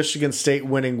have Michigan State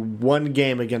winning 1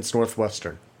 game against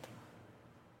Northwestern.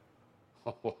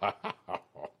 Wow.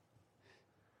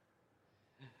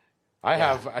 I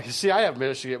have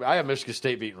Michigan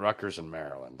State beating Rutgers and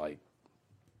Maryland.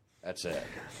 That's it.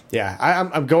 Yeah,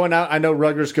 I'm going out. I know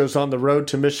Rutgers goes on the road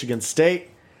to Michigan State,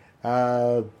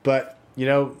 but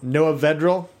Noah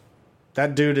Vedral,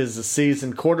 that dude is a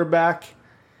seasoned quarterback.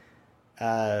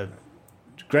 Greg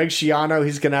Schiano,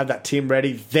 he's going to have that team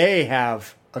ready. They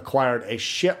have acquired a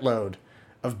shitload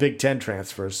of Big Ten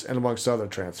transfers and amongst other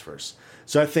transfers.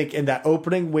 So I think in that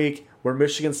opening week where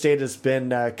Michigan State has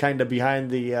been kind of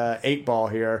behind the 8 ball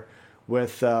here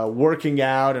with working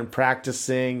out and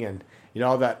practicing and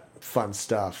all that fun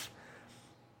stuff,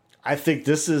 I think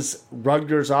this is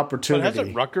Rutgers' opportunity. But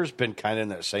hasn't Rutgers been kind of in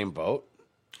that same boat?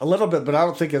 A little bit, but I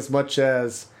don't think as much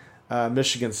as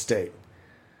Michigan State.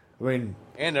 I mean,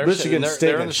 and they're Michigan State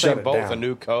they're in the same boat with a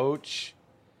new coach.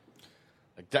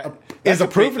 That is a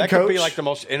proven coach. That could be like the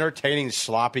most entertaining,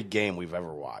 sloppy game we've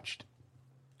ever watched.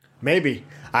 Maybe.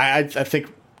 I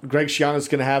think Greg Schiano's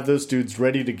going to have those dudes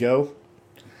ready to go.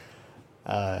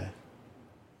 I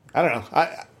don't know.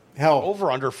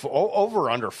 Over under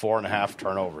 4.5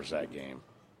 turnovers that game.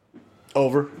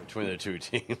 Over between the two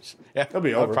teams. Yeah, it'll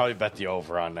be over. I'll probably bet the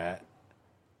over on that.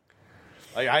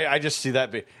 Like I just see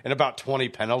that be and about 20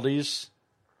 penalties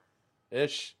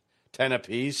ish, 10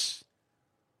 apiece.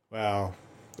 Wow.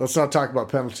 Let's not talk about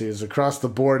penalties across the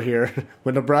board here.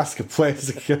 When Nebraska plays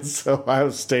against Ohio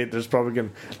State,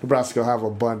 Nebraska will have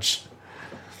a bunch.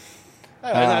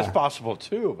 And that's possible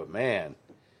too, but man,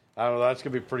 I don't know. That's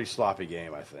going to be a pretty sloppy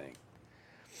game, I think.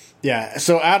 Yeah,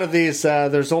 so out of these,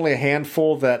 there's only a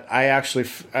handful that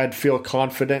I'd feel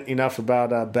confident enough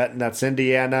about betting. That's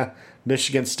Indiana,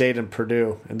 Michigan State, and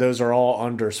Purdue, and those are all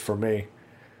unders for me.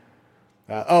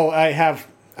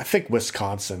 I think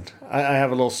Wisconsin. I have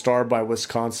a little star by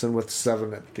Wisconsin with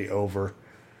 7 at the over.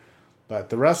 But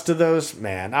the rest of those,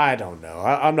 man, I don't know.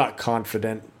 I'm not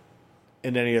confident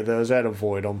in any of those. I'd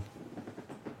avoid them.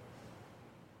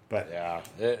 But yeah,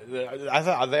 I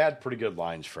thought they had pretty good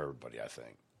lines for everybody, I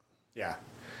think. Yeah.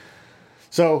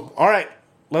 So, all right,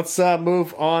 let's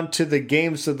move on to the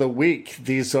games of the week.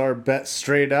 These are bet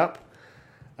straight up.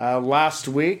 Last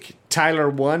week, Tyler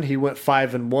won. He went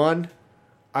 5-1.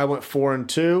 I went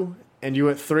 4-2, and you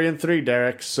went 3-3,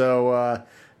 Derek. So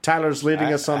Tyler's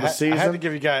leading us on the season. I had to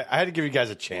give you guys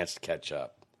a chance to catch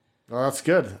up. Well, that's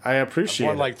good. I appreciate it.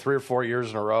 I've won like 3 or 4 years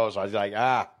in a row, so I was like,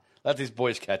 let these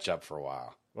boys catch up for a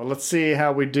while. Well, let's see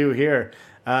how we do here.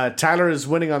 Tyler is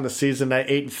winning on the season at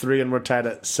 8-3, and we're tied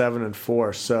at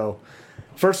 7-4. So,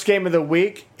 first game of the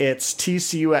week, it's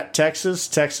TCU at Texas.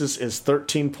 Texas is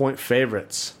 13-point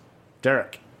favorites.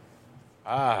 Derek.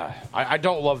 I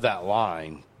don't love that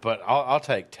line, but I'll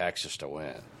take Texas to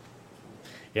win.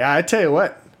 Yeah, I tell you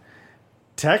what,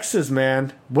 Texas,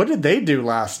 man, what did they do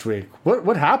last week?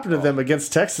 What happened to them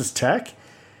against Texas Tech?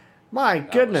 My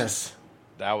goodness,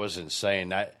 that was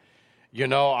insane.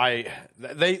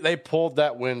 They pulled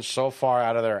that win so far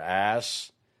out of their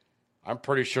ass. I'm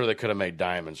pretty sure they could have made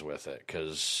diamonds with it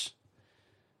because.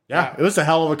 Yeah, it was a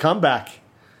hell of a comeback.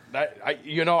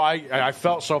 I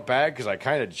felt so bad because I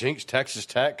kind of jinxed Texas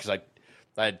Tech because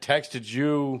I had texted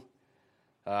you,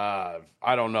 I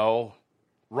don't know,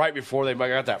 right before they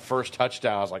got that first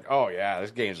touchdown. I was like, oh, yeah,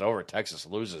 this game's over. Texas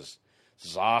loses.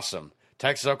 This is awesome.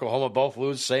 Texas, Oklahoma both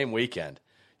lose same weekend.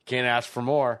 You can't ask for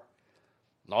more.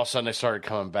 And all of a sudden they started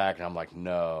coming back, and I'm like,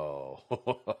 no,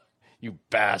 you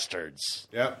bastards.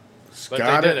 Yep.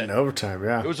 Got it in overtime,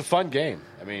 yeah. It was a fun game.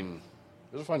 I mean,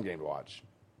 it was a fun game to watch.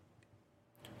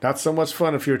 Not so much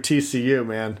fun if you're TCU,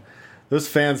 man. Those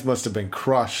fans must have been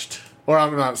crushed. Or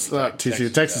I'm not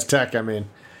TCU, Texas Tech, I mean.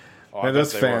 Oh, man,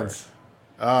 those fans.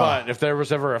 But if there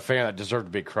was ever a fan that deserved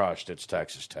to be crushed, it's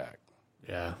Texas Tech.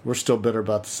 Yeah, we're still bitter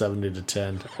about the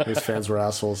 70-10. These fans were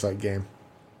assholes that game.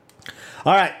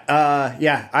 All right,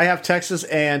 I have Texas,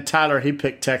 and Tyler, he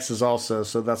picked Texas also,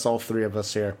 so that's all three of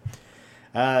us here.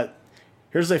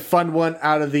 Here's a fun one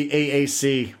out of the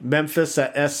AAC. Memphis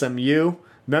at SMU.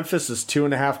 Memphis is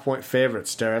 2.5-point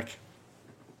favorites, Derek.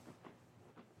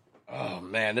 Oh,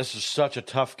 man, this is such a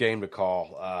tough game to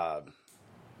call.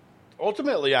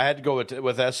 Ultimately, I had to go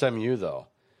with SMU, though.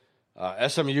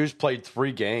 SMU's played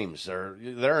 3 games.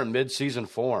 They're in mid-season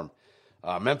form.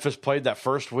 Memphis played that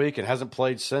first week and hasn't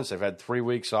played since. They've had 3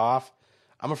 weeks off.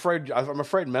 I'm afraid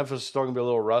Memphis is still going to be a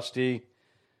little rusty.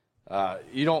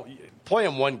 You don't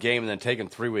playing one game and then taking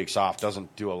 3 weeks off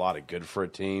doesn't do a lot of good for a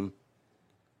team.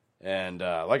 And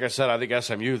like I said, I think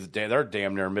SMU they're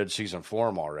damn near mid-season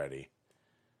form already.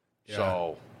 Yeah.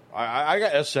 So I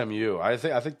got SMU. I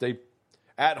think they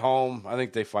at home. I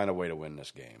think they find a way to win this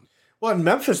game. Well, in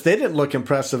Memphis, they didn't look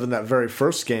impressive in that very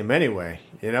first game anyway.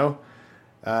 You know,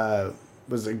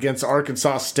 was against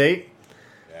Arkansas State.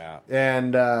 Yeah,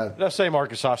 and that same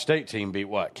Arkansas State team beat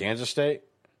what? Kansas State.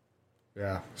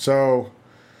 Yeah. So,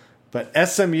 but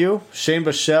SMU, Shane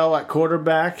Buechele at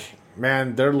quarterback,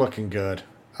 man, they're looking good.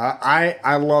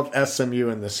 I love SMU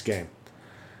in this game.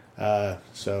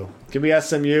 So give me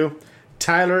SMU.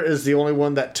 Tyler is the only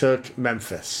one that took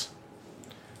Memphis.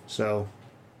 So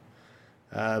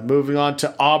moving on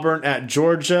to Auburn at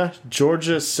Georgia.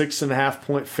 Georgia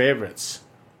 6.5-point favorites.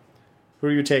 Who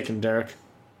are you taking, Derek?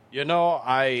 You know,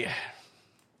 I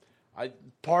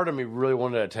part of me really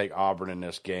wanted to take Auburn in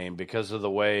this game because of the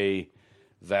way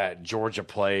that Georgia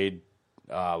played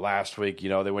last week. You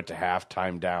know, they went to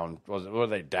halftime down. Were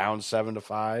they down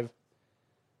 7-5? I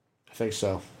think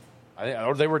so.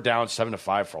 Or they were down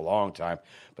 7-5 for a long time.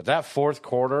 But that fourth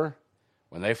quarter,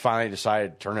 when they finally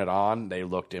decided to turn it on, they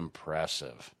looked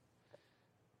impressive.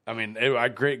 I mean, I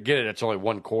get it. It's only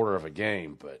one quarter of a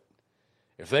game, but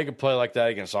if they could play like that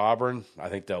against Auburn, I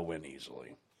think they'll win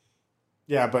easily.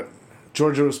 Yeah, but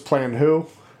Georgia was playing who?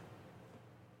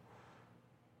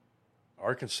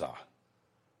 Arkansas.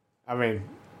 I mean,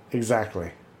 exactly.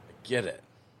 I get it,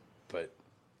 but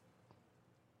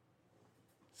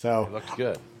So they looked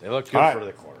good. They looked good All right. for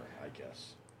the quarter, I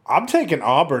guess. I'm taking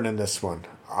Auburn in this one.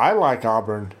 I like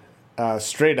Auburn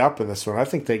straight up in this one. I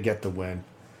think they get the win.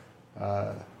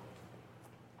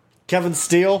 Kevin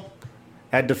Steele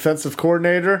at defensive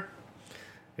coordinator.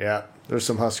 Yeah, there's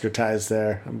some Husker ties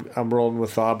there. I'm rolling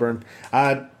with Auburn.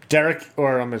 Tyler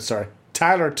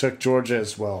took Georgia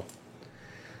as well.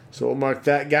 So we'll mark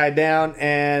that guy down,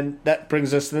 and that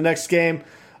brings us to the next game.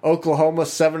 Oklahoma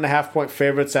 7.5-point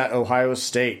favorites at Ohio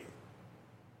State.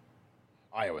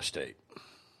 Iowa State.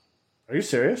 Are you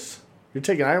serious? You're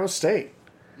taking Iowa State?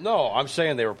 No, I'm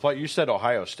saying they were playing. You said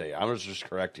Ohio State. I was just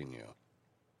correcting you.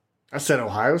 I said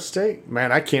Ohio State?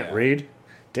 Man, I can't read.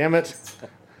 Damn it.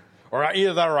 Or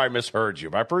either that or I misheard you,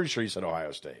 but I'm pretty sure you said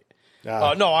Ohio State.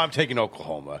 No, I'm taking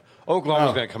Oklahoma.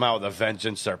 Oklahoma's going to come out with a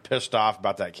vengeance. They're pissed off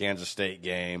about that Kansas State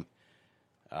game.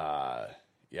 I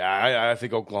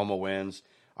think Oklahoma wins.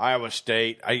 Iowa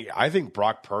State, I think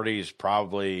Brock Purdy is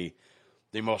probably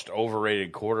the most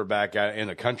overrated quarterback in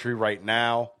the country right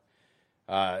now.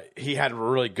 He had a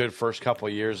really good first couple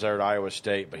of years there at Iowa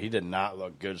State, but he did not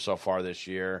look good so far this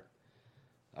year.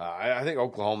 I think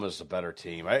Oklahoma is the better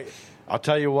team. I'll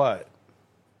tell you what.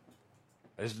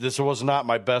 This was not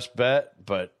my best bet,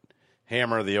 but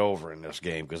hammer the over in this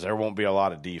game because there won't be a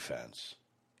lot of defense.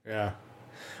 Yeah.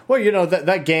 Well,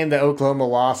 that game that Oklahoma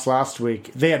lost last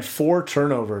week, they had 4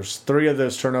 turnovers. 3 of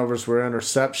those turnovers were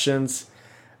interceptions.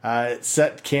 It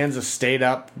set Kansas State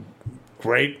up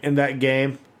great in that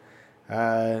game.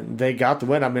 They got the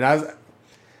win. I mean,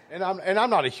 I'm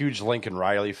not a huge Lincoln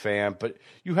Riley fan, but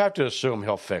you have to assume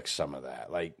he'll fix some of that.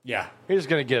 He's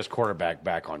going to get his quarterback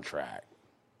back on track.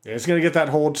 Yeah, he's going to get that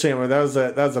whole team. That was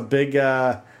a big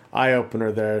eye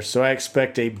opener there. So I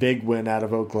expect a big win out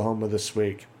of Oklahoma this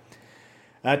week.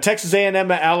 Texas A&M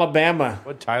at Alabama.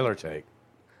 What'd Tyler take?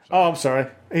 Oh, I'm sorry.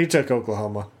 He took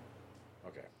Oklahoma.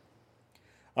 Okay.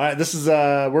 All right, this is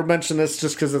we're mentioning this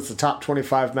just because it's a top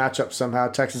 25 matchup somehow.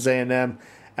 Texas A&M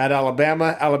at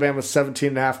Alabama. Alabama's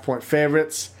 17.5-point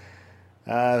favorites.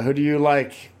 Who do you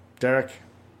like, Derek?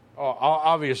 Oh,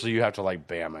 obviously you have to like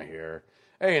Bama here.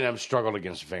 A&M struggled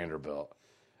against Vanderbilt,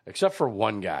 except for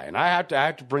one guy, and I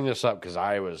have to bring this up because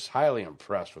I was highly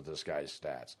impressed with this guy's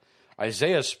stats.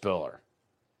 Isaiah Spiller.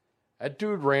 That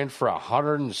dude ran for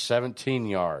 117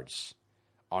 yards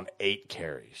on 8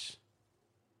 carries.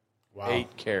 Wow.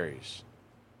 8 carries.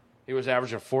 He was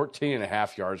averaging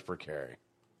 14.5 yards per carry.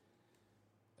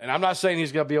 And I'm not saying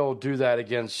he's going to be able to do that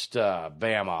against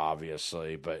Bama,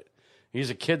 obviously, but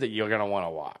he's a kid that you're going to want to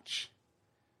watch.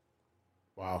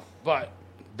 Wow. But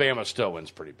Bama still wins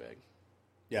pretty big.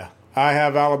 Yeah. I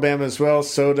have Alabama as well.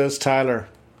 So does Tyler.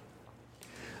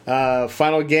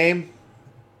 Final game.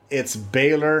 It's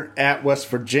Baylor at West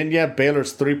Virginia.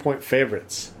 Baylor's 3-point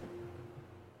favorites.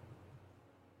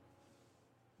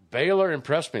 Baylor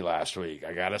impressed me last week,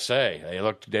 I gotta say. They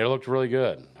looked really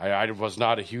good. I was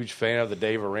not a huge fan of the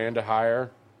Dave Aranda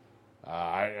hire.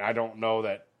 I don't know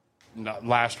that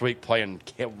last week playing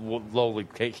lowly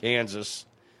Kansas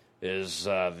is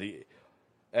the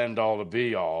end all to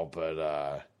be all,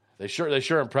 but they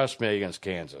sure impressed me against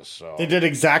Kansas. So they did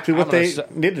exactly what they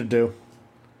needed to do.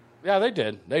 Yeah, they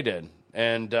did,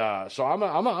 and so I'm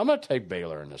gonna take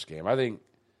Baylor in this game. I think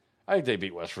they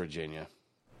beat West Virginia.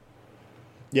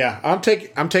 Yeah, I'm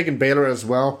taking Baylor as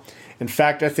well. In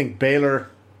fact, I think Baylor.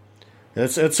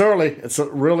 It's early. It's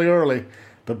really early,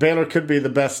 but Baylor could be the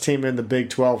best team in the Big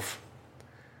 12.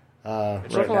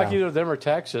 It's looking like either them or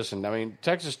Texas, and I mean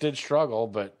Texas did struggle,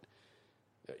 but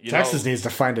Texas needs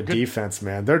to find a defense,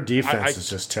 man. Their defense is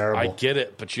just terrible. I get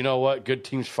it, but you know what? Good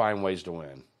teams find ways to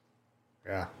win.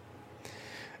 Yeah.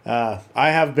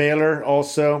 I have Baylor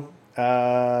also,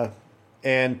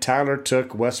 and Tyler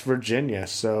took West Virginia,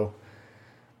 so.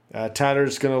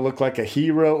 Tyler's going to look like a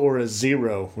hero or a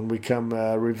zero when we come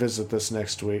revisit this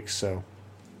next week. So,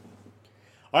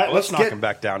 all right, let's knock him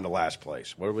back down to last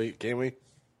place. What are we? Can we?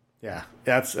 Yeah,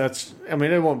 that's. I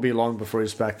mean, it won't be long before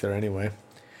he's back there anyway.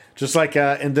 Just like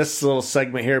in this little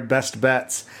segment here, best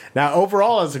bets. Now,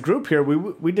 overall as a group here,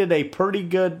 we did a pretty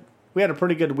good. We had a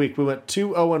pretty good week. We went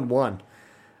 2-0-1.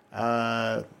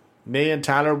 Me and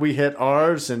Tyler, we hit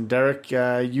ours, and Derek,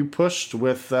 you pushed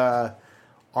with.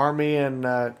 Army and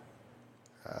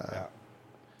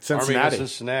Cincinnati. Army and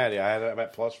Cincinnati. I had them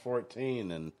at plus 14,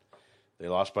 and they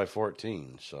lost by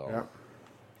 14. So, yeah.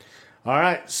 All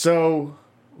right. So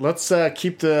let's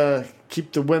keep the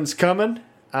wins coming.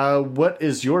 What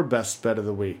is your best bet of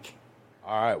the week?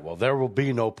 All right, well, there will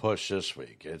be no push this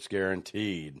week. It's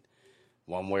guaranteed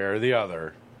one way or the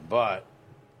other. But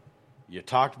you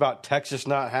talked about Texas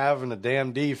not having a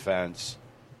damn defense,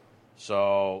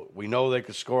 so we know they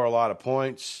could score a lot of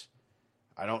points.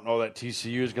 I don't know that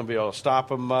TCU is going to be able to stop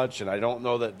them much, and I don't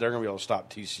know that they're going to be able to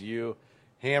stop TCU.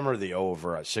 Hammer the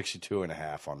over at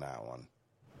 62.5 on that one.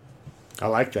 I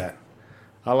like that.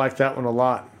 I like that one a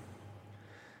lot.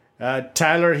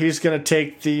 Tyler, he's going to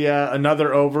take the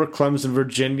another over, Clemson,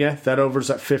 Virginia. That over's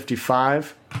at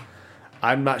 55.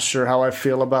 I'm not sure how I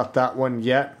feel about that one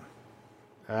yet.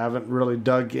 I haven't really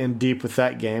dug in deep with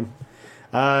that game.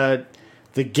 The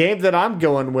game that I'm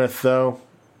going with, though,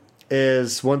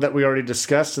 is one that we already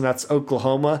discussed, and that's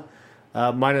Oklahoma,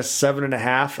 minus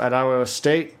 7.5 at Iowa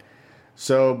State.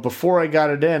 So before I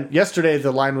got it in, yesterday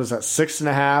the line was at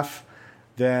 6.5.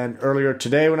 Then earlier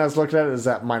today when I was looking at it, it was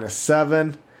at minus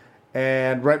 7.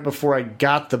 And right before I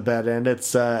got the bet in,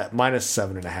 it's minus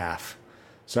 7.5.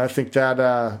 So I think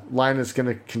that line is going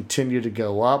to continue to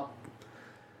go up.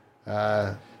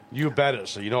 You bet it,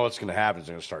 so you know what's going to happen. It's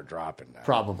going to start dropping now.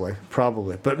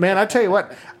 Probably. But, man, I tell you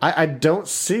what, I don't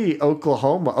see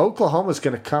Oklahoma. Oklahoma's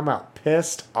going to come out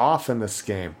pissed off in this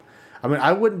game. I mean,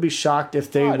 I wouldn't be shocked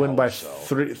if they win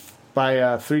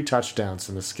by three touchdowns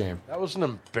in this game. That was an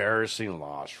embarrassing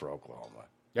loss for Oklahoma.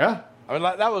 Yeah.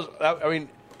 I mean,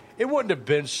 it wouldn't have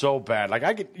been so bad.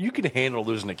 Like you can handle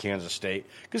losing to Kansas State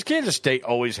because Kansas State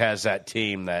always has that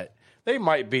team that they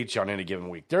might beat you on any given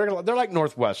week. They're like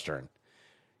Northwestern.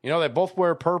 You know, they both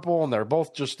wear purple, and they're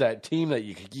both just that team that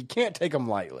you can't take them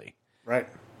lightly. Right.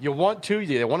 You want to.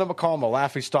 They want to call them a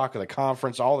laughingstock of the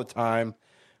conference all the time,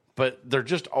 but they're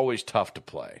just always tough to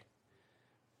play.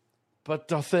 But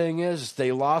the thing is,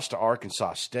 they lost to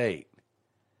Arkansas State,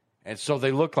 and so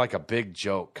they look like a big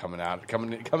joke coming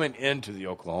into the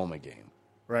Oklahoma game.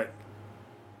 Right.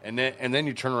 And then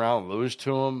you turn around and lose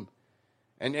to them,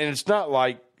 and it's not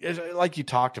like you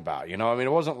talked about. You know, I mean,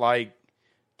 it wasn't like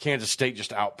Kansas State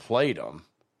just outplayed them.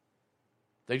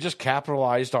 They just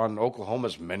capitalized on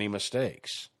Oklahoma's many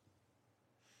mistakes.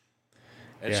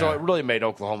 And so it really made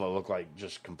Oklahoma look like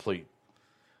just complete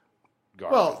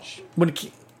garbage. Well,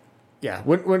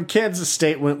 when Kansas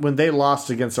State, when they lost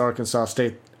against Arkansas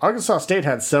State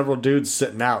had several dudes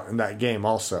sitting out in that game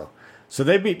also. So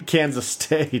they beat Kansas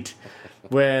State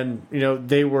when,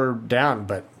 they were down.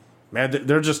 But, man,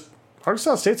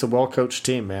 Arkansas State's a well-coached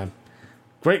team, man.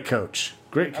 Great coach.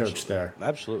 Great coach there.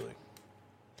 Absolutely.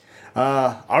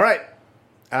 All right.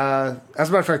 As a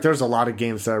matter of fact, there's a lot of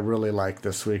games that I really like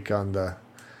this week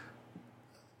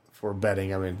for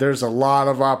betting. I mean, there's a lot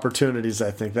of opportunities,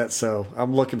 I think. So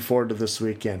I'm looking forward to this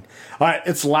weekend. All right,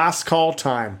 it's last call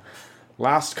time.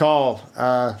 Last call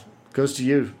goes to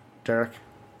you, Derek.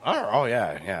 Oh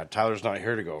yeah. Tyler's not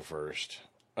here to go first.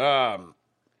 I'm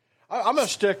going to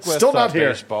stick with still not here.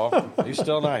 Baseball. He's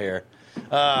still not here.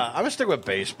 I'm going to stick with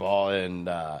baseball, and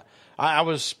I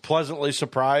was pleasantly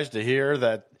surprised to hear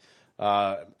that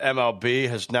MLB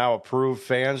has now approved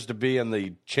fans to be in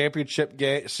the championship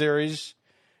series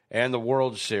and the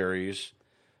World Series.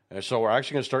 And so we're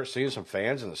actually going to start seeing some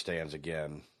fans in the stands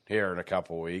again here in a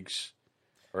couple weeks,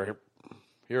 or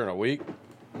here in a week,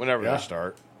 whenever they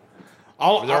start. They're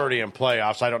already in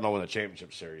playoffs. I don't know when the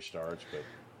championship series starts, but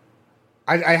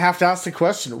I have to ask the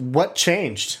question: what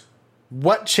changed?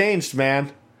 What changed,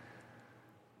 man?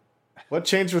 What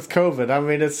changed with COVID? I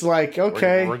mean, it's like,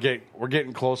 okay, we're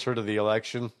getting closer to the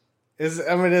election.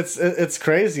 It's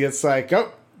crazy. It's like,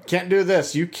 can't do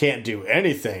this. You can't do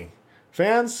anything.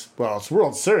 Fans? Well, it's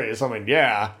World Series. I mean,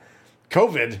 yeah.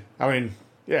 COVID. I mean,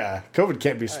 yeah. COVID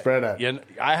can't be spread out.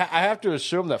 I have to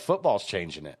assume that football's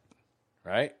changing it,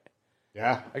 right?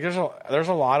 Yeah. Like there's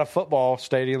a lot of football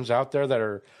stadiums out there that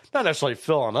are not necessarily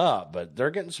filling up, but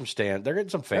they're getting some they're getting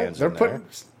some fans. They're putting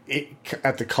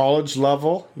at the college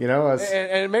level,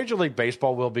 and Major League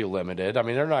Baseball will be limited. I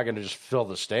mean, they're not going to just fill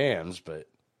the stands, but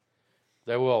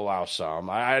they will allow some.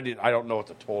 I don't know what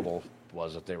the total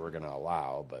was that they were going to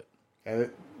allow, but I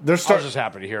was just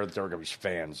happy to hear that there were going to be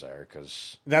fans there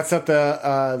because that's at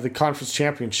the conference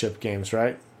championship games,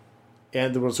 right?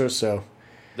 And the World Series. So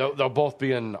they'll both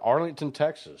be in Arlington,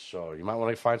 Texas. So you might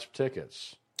want to find some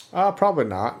tickets. Probably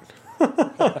not.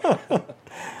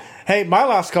 Hey, my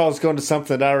last call is going to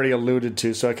something that I already alluded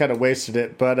to, so I kind of wasted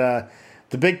it. But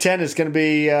the Big Ten is going to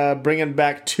be bringing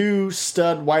back 2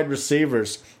 stud wide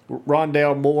receivers,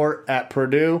 Rondale Moore at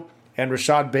Purdue and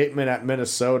Rashad Bateman at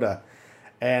Minnesota.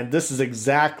 And these are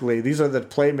the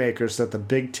playmakers that the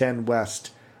Big Ten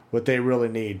West, what they really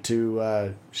need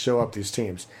to show up these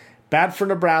teams. Bad for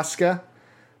Nebraska,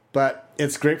 but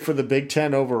it's great for the Big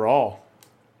Ten overall.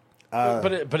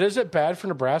 But is it bad for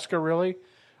Nebraska, really?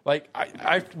 like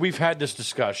we've had this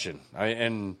discussion,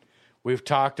 and we've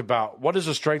talked about what is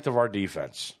the strength of our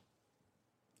defense.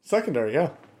 Secondary,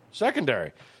 yeah.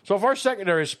 Secondary. So if our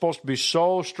secondary is supposed to be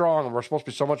so strong and we're supposed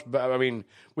to be so much better, I mean,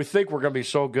 we think we're going to be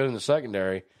so good in the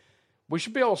secondary, we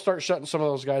should be able to start shutting some of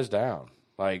those guys down.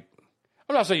 Like,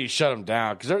 I'm not saying you shut them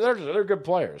down because they're good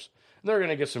players. They're going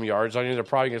to get some yards on you. They're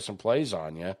probably going to get some plays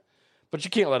on you. But you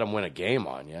can't let them win a game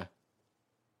on you.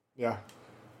 Yeah.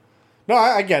 No,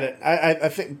 I get it.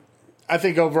 I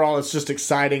think overall it's just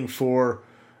exciting for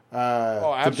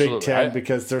the Big Ten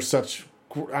because they're such.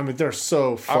 I mean, they're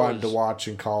so fun to watch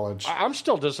in college. I'm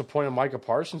still disappointed Micah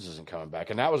Parsons isn't coming back,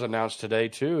 and that was announced today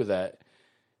too that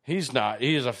he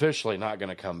is officially not going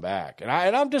to come back, and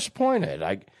I'm disappointed.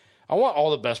 I want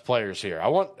all the best players here.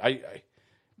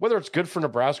 Whether it's good for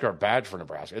Nebraska or bad for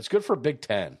Nebraska, it's good for Big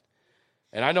Ten.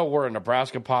 And I know we're a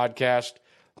Nebraska podcast,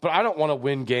 but I don't want to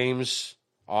win games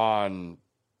on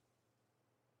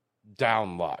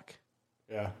down luck.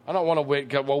 Yeah, I don't want to win.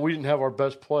 Well, we didn't have our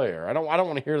best player. I don't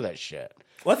want to hear that shit.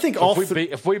 Well, I think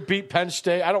if we beat Penn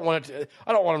State, I don't want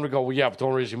them to go. Well, yeah, but the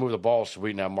only reason you move the ball is so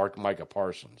we didn't have Micah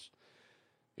Parsons.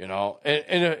 You know,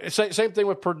 and same thing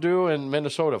with Purdue and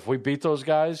Minnesota. If we beat those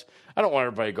guys, I don't want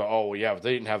everybody to go, oh, well, yeah, but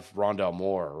they didn't have Rondell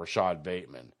Moore or Rashad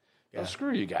Bateman. Yeah. Well,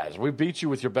 screw you guys. We beat you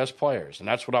with your best players, and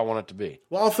that's what I want it to be.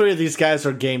 Well, all three of these guys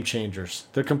are game changers.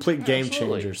 They're complete game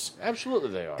changers.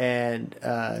 Absolutely they are. And,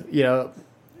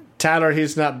 Tyler,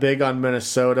 he's not big on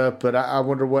Minnesota, but I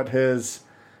wonder what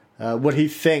he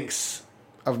thinks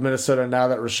of Minnesota now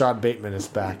that Rashad Bateman is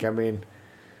back. I mean,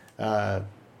 their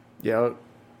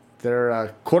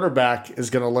quarterback is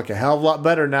going to look a hell of a lot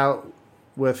better now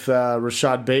with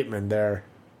Rashad Bateman there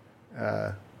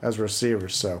as receiver.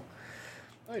 So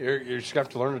you're just going to have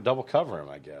to learn to double cover him,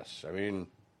 I guess. I mean,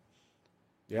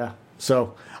 yeah.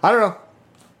 So I don't know.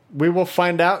 We will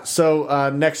find out.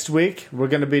 So next week we're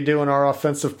going to be doing our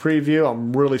offensive preview.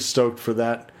 I'm really stoked for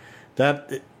that.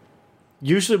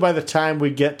 Usually by the time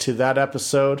we get to that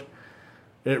episode,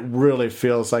 it really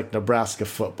feels like Nebraska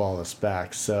football is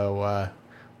back. So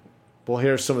we'll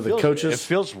hear some of the coaches. It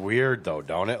feels weird, though,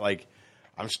 don't it? Like,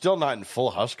 I'm still not in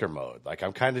full Husker mode. Like,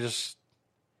 I'm kind of just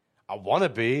 – I want to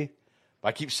be. But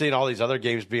I keep seeing all these other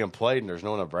games being played, and there's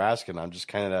no Nebraska, and I'm just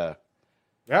kind of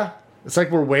 – yeah. It's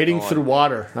like we're wading through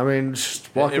water. I mean,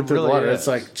 just walking through water. Is. It's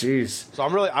like, geez. So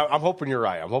I'm hoping you're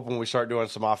right. I'm hoping when we start doing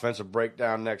some offensive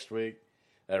breakdown next week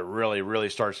that it really, really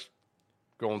starts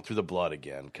going through the blood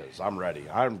again because I'm ready.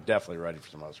 I'm definitely ready for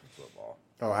some Husker football.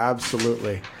 Oh,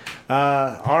 absolutely.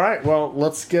 All right, well,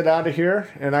 let's get out of here.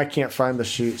 And I can't find the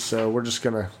sheet, so we're just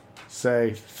going to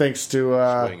say thanks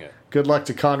to good luck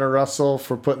to Connor Russell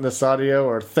for putting this audio,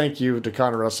 or thank you to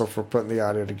Connor Russell for putting the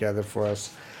audio together for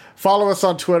us. Follow us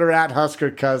on Twitter at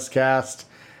HuskerCuzcast.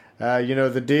 You know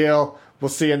the deal. We'll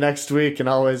see you next week, and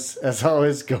as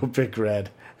always, go Big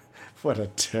Red. What a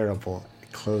terrible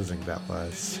closing that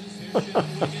was. Now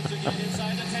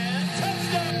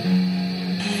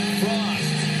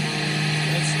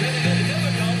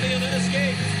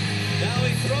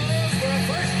he throws for a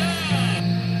first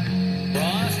down.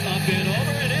 Frost up and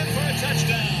over and in for a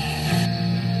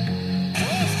touchdown.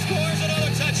 Frost scores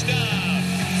another touchdown.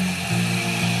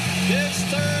 His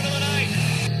third